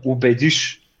да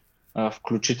убедиш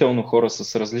включително хора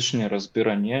с различни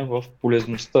разбирания в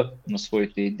полезността на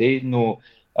своите идеи, но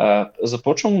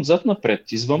започвам отзад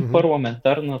напред. Извън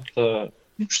парламентарната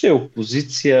въобще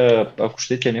опозиция, ако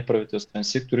щете неправителствен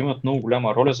сектор, имат много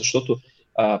голяма роля, защото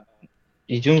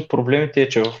един от проблемите е,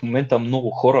 че в момента много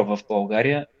хора в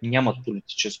България нямат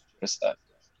политическо представителство.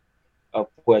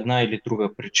 По една или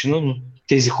друга причина, но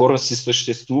тези хора си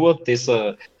съществуват, те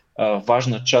са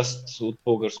важна част от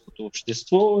българското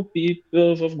общество и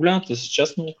в голямата си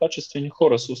част много качествени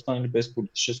хора са останали без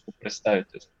политическо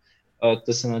представителство.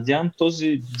 Да се надявам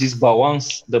този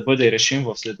дисбаланс да бъде решен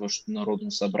в следващото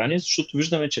Народно събрание, защото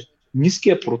виждаме, че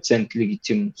ниският процент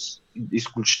легитимност,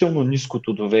 изключително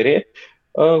ниското доверие,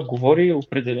 говори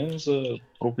определено за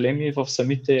проблеми в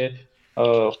самите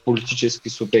политически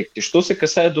субекти. Що се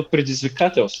касае до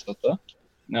предизвикателствата,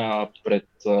 пред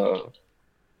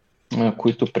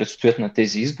които предстоят на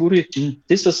тези избори,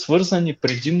 те са свързани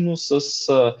предимно с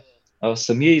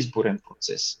самия изборен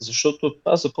процес. Защото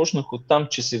аз започнах от там,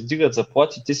 че се вдигат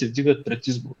заплати, те се вдигат пред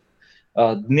избор.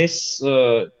 Днес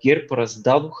ГЕРБ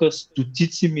раздадоха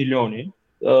стотици милиони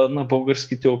на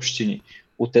българските общини.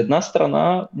 От една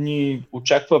страна ни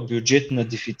очаква бюджет на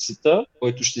дефицита,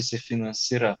 който ще се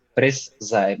финансира през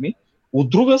заеми. От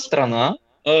друга страна,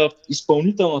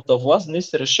 изпълнителната власт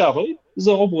днес решава и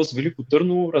за област Велико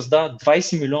Търново раздава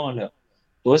 20 милиона лева.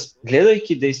 Тоест,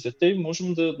 гледайки действията,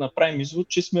 можем да направим извод,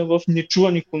 че сме в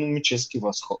нечуван икономически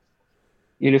възход.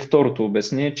 Или второто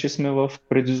обяснение, че сме в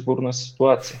предизборна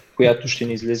ситуация, която ще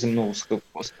ни излезе много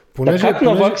скъпо. Как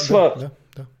наваксва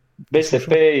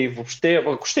БСП и въобще,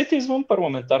 ако щете извън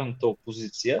парламентарната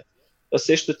опозиция,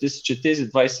 сещате се, че тези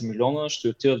 20 милиона ще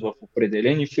отидат в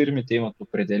определени фирми, те имат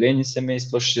определени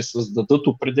семейства, ще създадат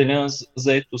определена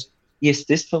заетост и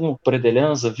естествено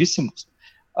определена зависимост.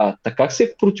 Така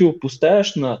се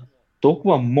противопоставяш на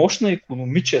толкова мощна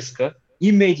икономическа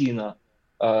и медийна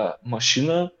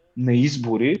машина на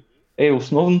избори, е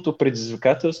основното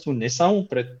предизвикателство не само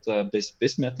пред БСП,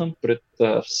 смятам пред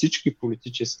всички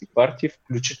политически партии,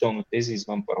 включително тези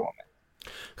извън парламент.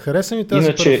 Хареса ми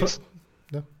тази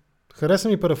да. Хареса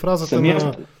ми парафразата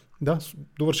на... Да,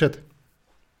 довършете.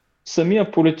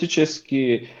 Самия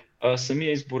политически,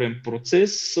 самия изборен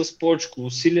процес с повече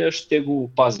усилия ще го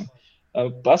опазим.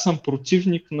 Аз съм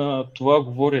противник на това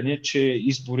говорене, че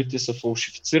изборите са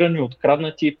фалшифицирани,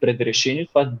 откраднати и предрешени.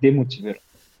 Това демотивира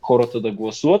хората да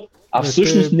гласуват, а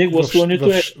всъщност не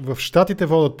гласуването В Щатите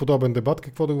водят подобен дебат,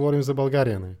 какво да говорим за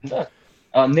България? Не? Да.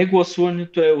 Не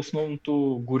гласуването е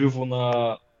основното гориво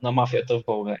на мафията в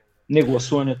България. Не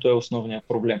гласуването е основният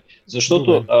проблем.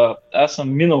 Защото аз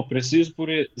съм минал през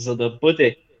избори, за да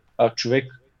бъде човек,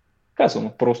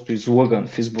 казано просто излъган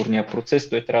в изборния процес,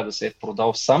 той трябва да се е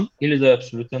продал сам или да е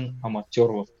абсолютен аматьор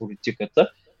в политиката.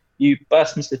 И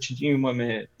аз мисля, че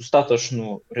имаме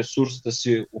достатъчно ресурс да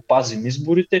си опазим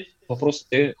изборите. Въпросът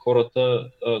е хората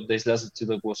да излязат и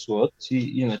да гласуват.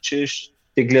 И иначе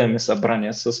ще гледаме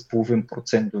събрания с половин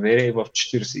процент доверие в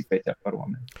 45-я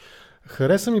парламент.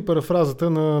 Хареса ми парафразата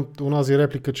на онази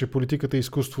реплика, че политиката е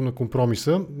изкуство на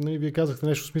компромиса. Вие казахте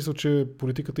нещо в смисъл, че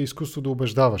политиката е изкуство да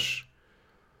убеждаваш.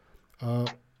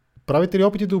 Правите ли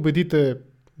опити да убедите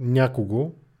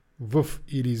някого в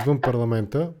или извън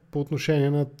парламента по отношение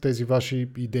на тези ваши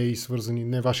идеи, свързани,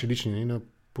 не ваши лични, на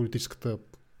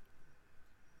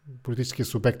политическия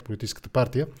субект, политическата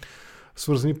партия,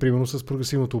 свързани примерно с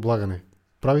прогресивното облагане?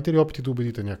 Правите ли опити да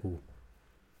убедите някого?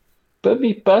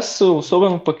 Аз,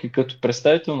 особено пък и като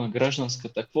представител на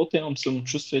гражданската квота, имам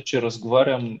самочувствие, че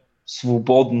разговарям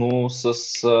свободно с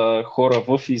хора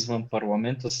в и извън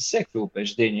парламента, с всякакви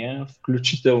убеждения,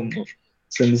 включително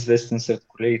съм известен сред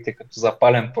колегите като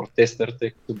запален протестър,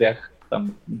 тъй като бях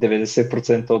там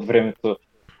 90% от времето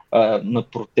на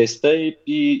протеста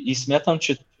и смятам,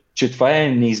 че това е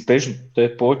неизбежно. То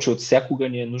е повече от всякога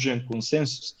ни е нужен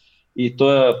консенсус. И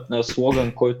този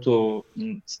слоган, който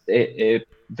е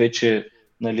вече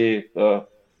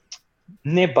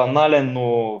не банален,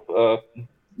 но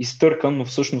изтъркан, но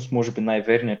всъщност може би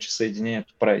най-верният, че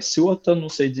съединението прави силата, но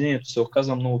съединението се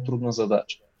оказа много трудна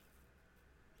задача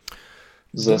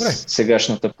за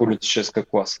сегашната политическа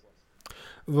класа.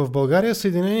 В България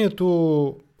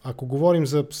съединението, ако говорим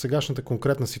за сегашната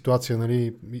конкретна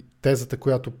ситуация, тезата,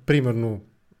 която примерно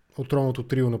отровното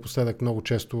трио напоследък много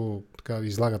често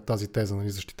излагат тази теза,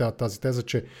 защитават тази теза,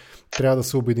 че трябва да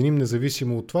се обединим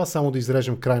независимо от това, само да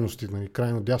изрежем крайности,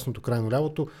 крайно дясното, крайно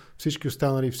лявото, всички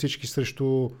останали, всички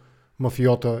срещу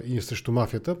мафиота и срещу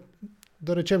мафията.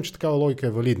 Да речем, че такава логика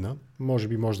е валидна, може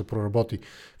би може да проработи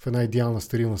в една идеална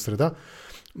стерилна среда,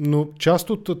 но част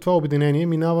от това обединение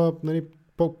минава,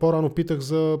 по-рано питах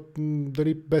за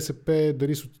дали БСП,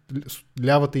 дали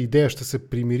лявата идея ще се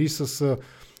примири с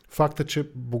факта, че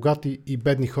богати и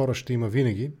бедни хора ще има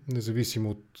винаги, независимо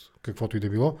от каквото и да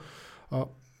било.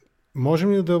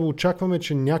 Можем ли да очакваме,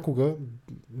 че някога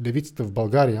левицата в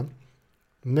България,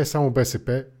 не само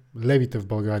БСП, левите в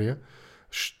България,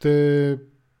 ще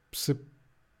се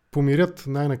помирят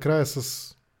най-накрая с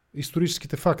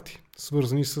историческите факти,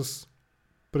 свързани с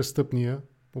престъпния,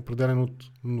 определен от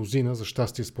мнозина, за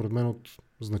щастие според мен от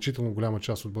значително голяма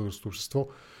част от българското общество,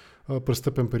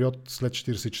 престъпен период след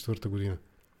 1944 година?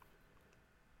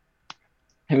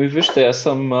 Вижте, аз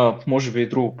съм може би и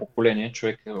друго поколение,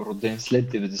 човек е роден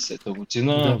след 90-та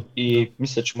година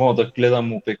мисля, че мога да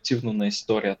гледам обективно на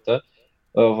историята.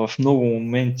 В много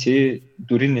моменти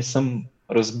дори не съм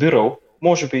разбирал,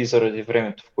 може би и заради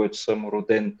времето, в което съм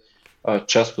роден,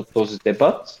 част от този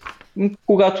дебат.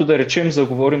 Когато да речем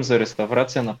заговорим за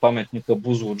реставрация на паметника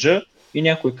Бузлуджа и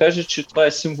някой каже, че това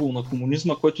е символ на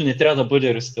комунизма, който не трябва да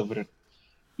бъде реставриран.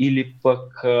 Или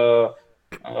пък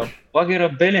лагера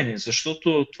Белене,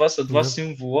 защото това са два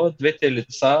символа, двете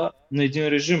лица на един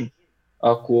режим.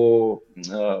 Ако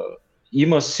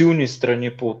има силни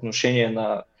страни по отношение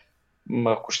на,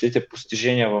 ако щете,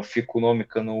 постижения в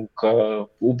икономика, наука,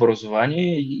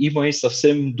 образование, има и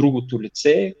съвсем другото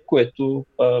лице, което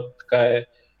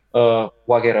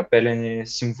лагера Белене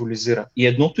символизира. И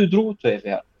едното и другото е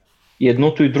вярно. И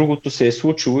едното и другото се е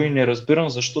случило и не разбирам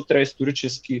защо трябва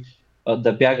исторически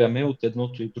да бягаме от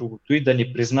едното и другото и да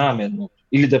не признаваме едното.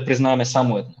 Или да признаваме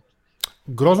само едното.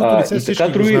 Грозното лице всички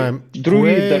го знаем.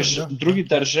 Други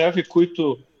държави,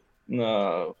 които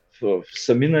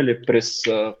са минали през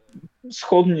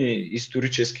сходни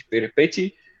исторически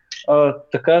перипетии,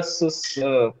 така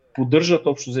поддържат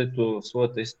общо взето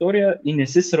своята история и не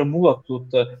се срамуват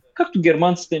както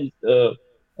германците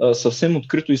съвсем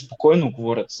открито и спокойно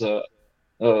говорят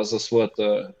за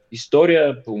своята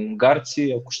история, по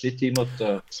унгарци, ако щете,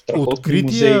 имат страхотни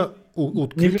музеи.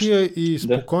 Открития и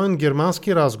спокоен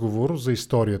германски разговор за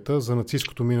историята, за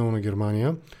нацистското минало на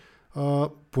Германия,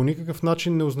 по никакъв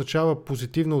начин не означава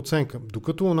позитивна оценка.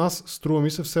 Докато у нас, струва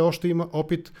ми се, все още има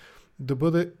опит да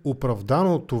бъде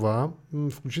оправдано от това,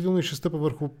 включително и ще стъпа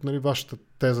върху вашата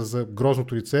теза за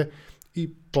грозното лице и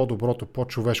по-доброто,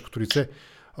 по-човешкото лице,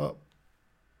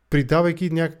 придавайки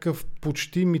някакъв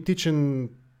почти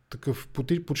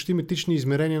митични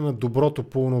измерения на доброто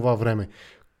по това време.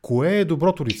 Кое е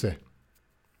доброто лице?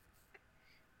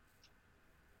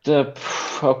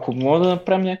 Ако мога да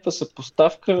направим някаква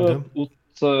съпоставка от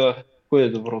кое е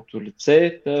доброто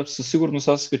лице, със сигурност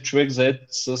аз като човек заед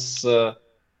с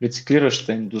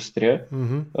рециклираща индустрия,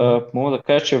 мога да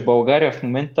кажа, че в България в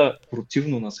момента,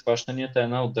 противно на схващанията, е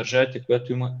една от държавите,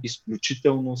 която има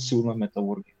изключително силна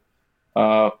металургия.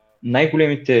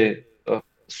 Най-големите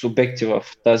субекти в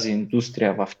тази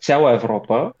индустрия в цяла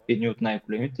Европа, едни от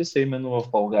най-големите, са именно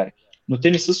в България. Но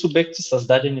те не са субекти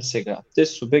създадени сега. Те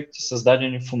са субекти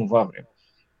създадени в онова време.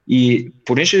 И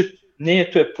понеже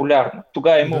мнението е полярно,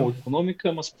 тогава е имало икономика,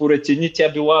 ама според едни тя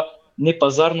била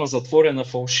непазарна, затворена,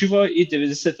 фалшива и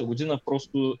 90-та година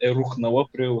просто е рухнала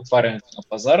при отварянето на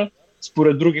пазара.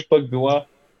 Според други пък била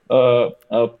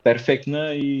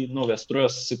перфектна и новия строя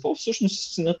се съсипал. Всъщност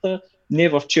истината не е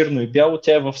в черно и бяло,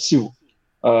 тя е в сило.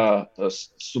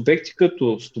 Субекти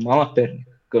като Стомана Перник,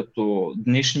 като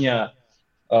днешния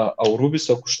Аурубис,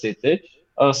 ако щете,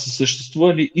 са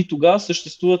съществували и тогава,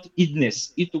 съществуват и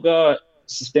днес. И тогава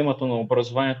системата на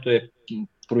образованието е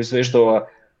произвеждала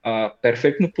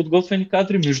перфектно подготвени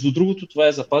кадри. Между другото, това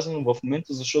е запазено в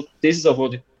момента, защото тези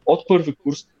заводи от първи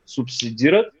курс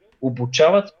субсидират,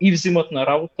 обучават и взимат на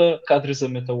работа кадри за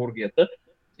металургията.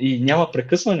 И няма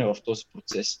прекъсване в този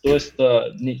процес. Тоест,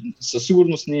 със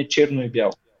сигурност не е черно и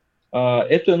бяло.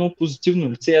 Ето едно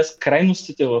позитивно лице. Аз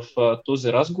крайностите в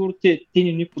този разговор, те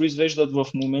не ни произвеждат в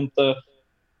момента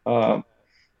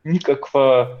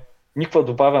никаква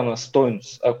добавена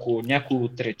стойност. Ако някой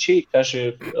отрече и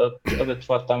каже,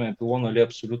 това там е било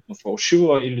абсолютно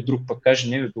фалшиво, или друг пък каже,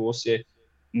 не било си е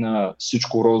на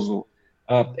всичко розово.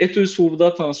 Ето и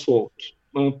свободата на словото.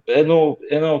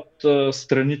 Една от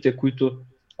страните, които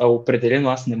определено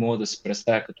аз не мога да си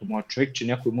представя като млад човек, че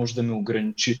някой може да ме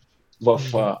ограничи в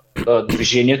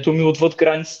движението ми отвъд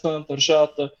границата на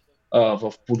държавата,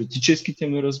 в политическите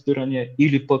ми разбирания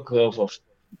или пък в,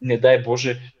 не дай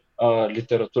Боже,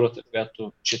 литературата,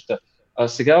 която чета.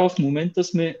 Сега в момента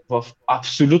сме в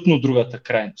абсолютно другата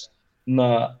крайност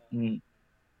на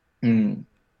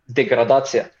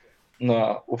деградация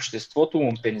на обществото,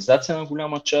 лумпенизация на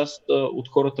голяма част от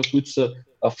хората, които са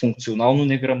функционално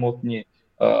неграмотни,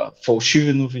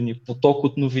 фалшиви новини, поток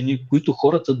от новини, които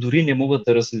хората дори не могат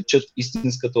да различат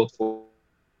истинската от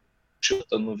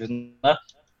фалшивата новина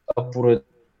поради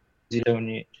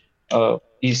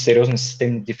и сериозни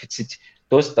системни дефицити.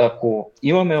 Тоест, ако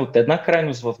имаме от една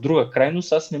крайност в друга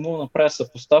крайност, аз не мога да направя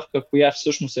съпоставка, коя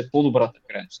всъщност е по-добрата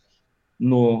крайност.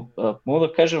 Но мога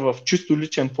да кажа в чисто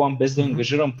личен план, без да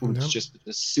ангажирам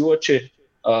политическата сила, че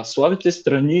слабите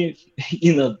страни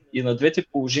и на двете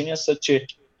положения са, че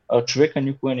човека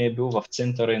никога не е бил в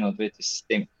центъра и на двете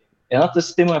системи. Едната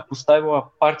система е поставила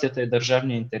партията и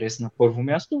държавния интерес на първо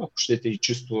място, ако щете и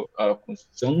чисто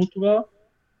конституционно тогава.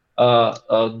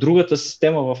 Другата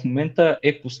система в момента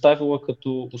е поставила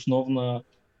като основна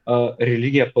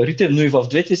религия парите, но и в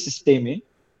двете системи,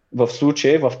 в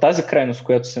случая, в тази крайност, в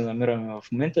която се намираме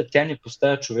в момента, тя не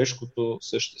поставя човешкото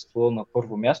същество на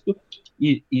първо място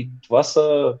и това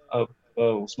са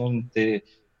основните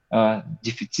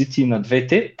дефицити на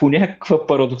двете. По някаква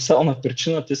парадоксална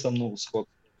причина те са много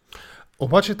сходни.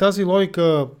 Обаче тази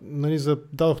логика,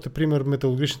 дадохте пример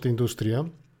металургичната индустрия,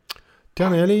 тя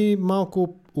не е ли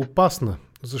малко опасна?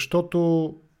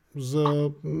 Защото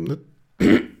за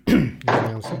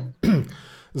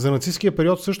нацистския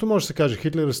период също може да се каже,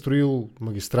 Хитлер е строил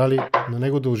магистрали, на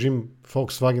него дължим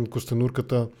Volkswagen,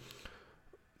 Костенурката.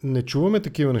 Не чуваме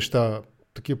такива неща,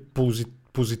 такива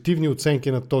позитивни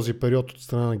оценки на този период от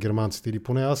страна на германците, или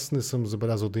поне аз не съм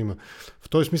забелязал да има. В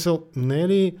този смисъл, не е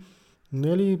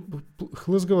ли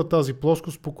хлъзгава тази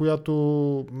плоскост, по която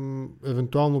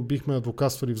евентуално бихме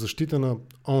адвокатствали в защита на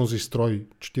онзи строй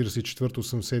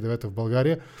 44-89 в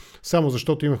България, само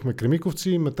защото имахме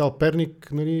Кремиковци, Метал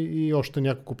Перник, и още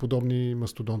няколко подобни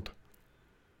мастодонта?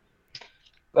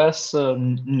 Аз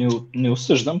не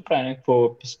осъждам, правя някаква,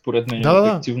 според мен, Да.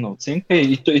 обективна оценка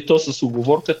и то с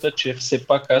уговорката, че все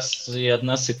пак аз и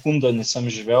една секунда не съм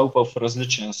живял в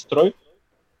различен строй.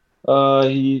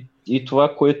 И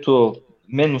това, което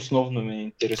мен основно ме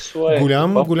интересува е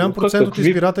каква Голям полука, процент от какви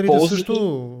избирателите ползи.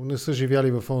 също не са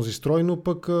живяли в онзи строй, но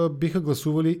пък биха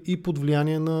гласували и под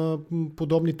влияние на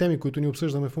подобни теми, които ни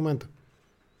обсъждаме в момента.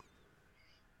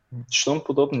 Щом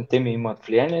подобни теми имат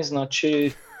влияние,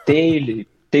 значи те или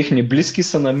техни близки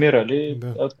са намирали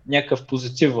Да. някакъв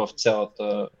позитив в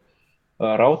цялата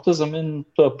работа. За мен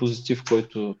този позитив,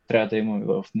 който трябва да имаме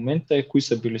в момента е кои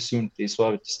са били силните и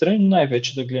слабите страни, но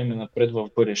най-вече да гледаме напред в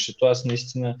бъдещето. Аз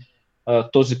наистина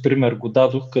този пример го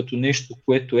дадох като нещо,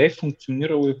 което е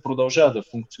функционирало и продължава да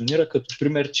функционира, като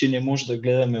пример, че не може да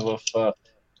гледаме в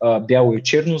бяло и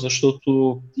черно,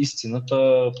 защото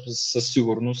истината със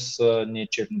сигурност не е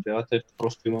черно-бялата,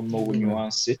 просто има много Добре.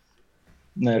 нюанси,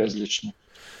 най-различни.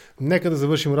 Нека да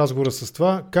завършим разговора с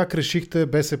това. Как решихте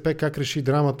БСП, как реши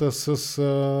драмата с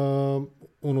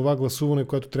онова гласуване,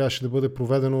 което трябваше да бъде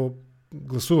проведено?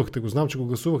 Гласувахте го, знам, че го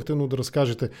гласувахте, но да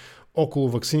разкажете около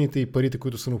ваксините и парите,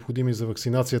 които са необходими за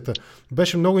вакцинацията.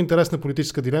 Беше много интересна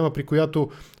политическа дилема, при която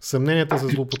съмненията за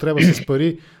злоупотреба с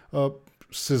пари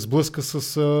се сблъска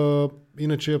с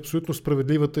иначе абсолютно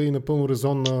справедливата и напълно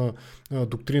резонна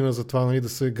доктрина за това, нали, да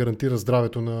се гарантира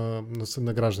здравето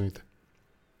на гражданите.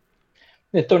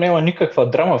 Не, то няма никаква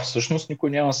драма всъщност, никой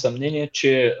няма съмнение,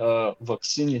 че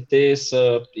ваксините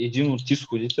са един от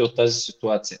изходите от тази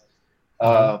ситуация.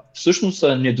 Всъщност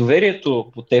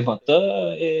недоверието по темата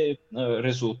е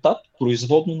резултат,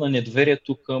 производно на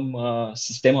недоверието към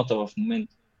системата в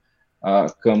момента,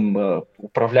 към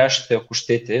управляващите, ако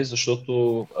щете,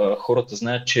 защото хората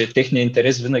знаят, че техният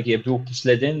интерес винаги е бил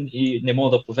последен и не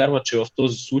могат да повярват, че в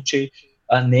този случай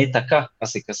не е така, а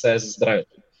се касае за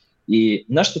здравето. И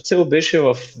нашата цел беше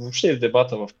въобще в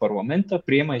дебата в парламента,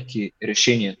 приемайки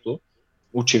решението,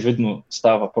 очевидно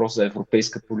става въпрос за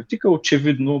европейска политика,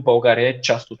 очевидно България е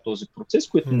част от този процес,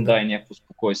 който ни дава някакво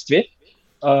спокойствие.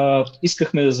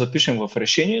 Искахме да запишем в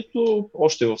решението,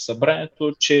 още в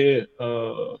събранието, че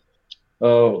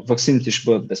ваксините ще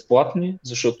бъдат безплатни,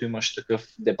 защото имаше такъв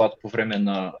дебат по време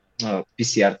на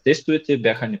PCR тестовете,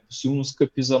 бяха непосилно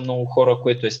скъпи за много хора,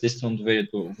 което естествено доведе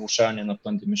до влошаване на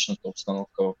пандемичната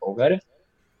обстановка в България.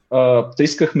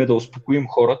 Искахме да успокоим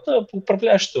хората,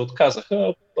 управляващите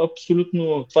отказаха.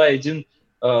 Абсолютно това е един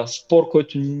спор,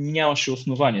 който нямаше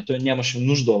основание, той нямаше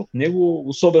нужда от него,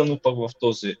 особено пък в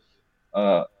този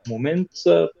момент.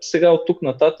 Сега от тук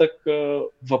нататък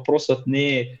въпросът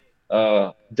не е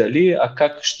дали, а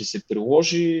как ще се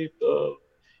приложи.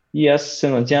 И аз се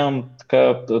надявам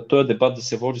този дебат да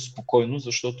се води спокойно,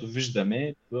 защото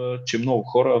виждаме, че много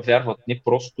хора вярват не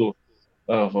просто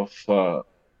в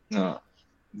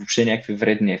въобще някакви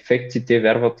вредни ефекти, те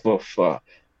вярват в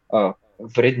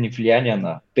вредни влияния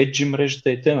на 5G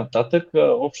мрежата и т.н.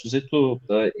 Общо взето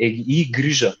е и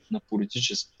грижа на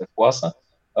политическата класа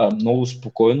много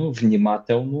спокойно,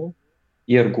 внимателно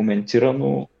и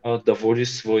аргументирано да води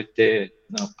своите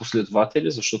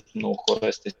последователи, защото много хора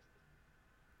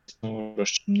естествено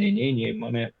връщат мнение и ние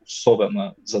имаме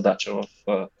особена задача в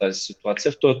тази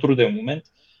ситуация, в този труден момент,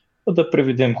 да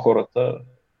приведем хората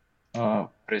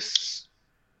през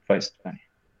това изпитание.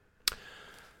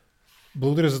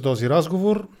 Благодаря за този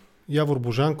разговор. Явор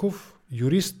Божанков,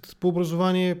 юрист по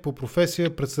образование, по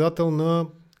професия, председател на,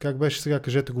 как беше сега,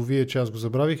 кажете го вие, че аз го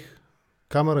забравих,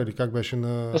 камера или как беше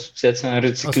на... Асоциация на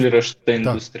рециклиращата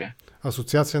индустрия.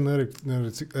 Асоциация на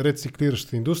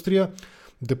рециклиращата индустрия,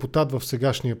 депутат в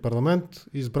сегашния парламент,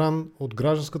 избран от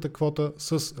гражданската квота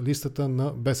с листата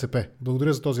на БСП.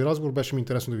 Благодаря за този разговор, беше ми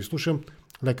интересно да ви слушам.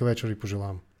 Лека вечер ви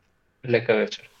пожелавам. Лека вечер.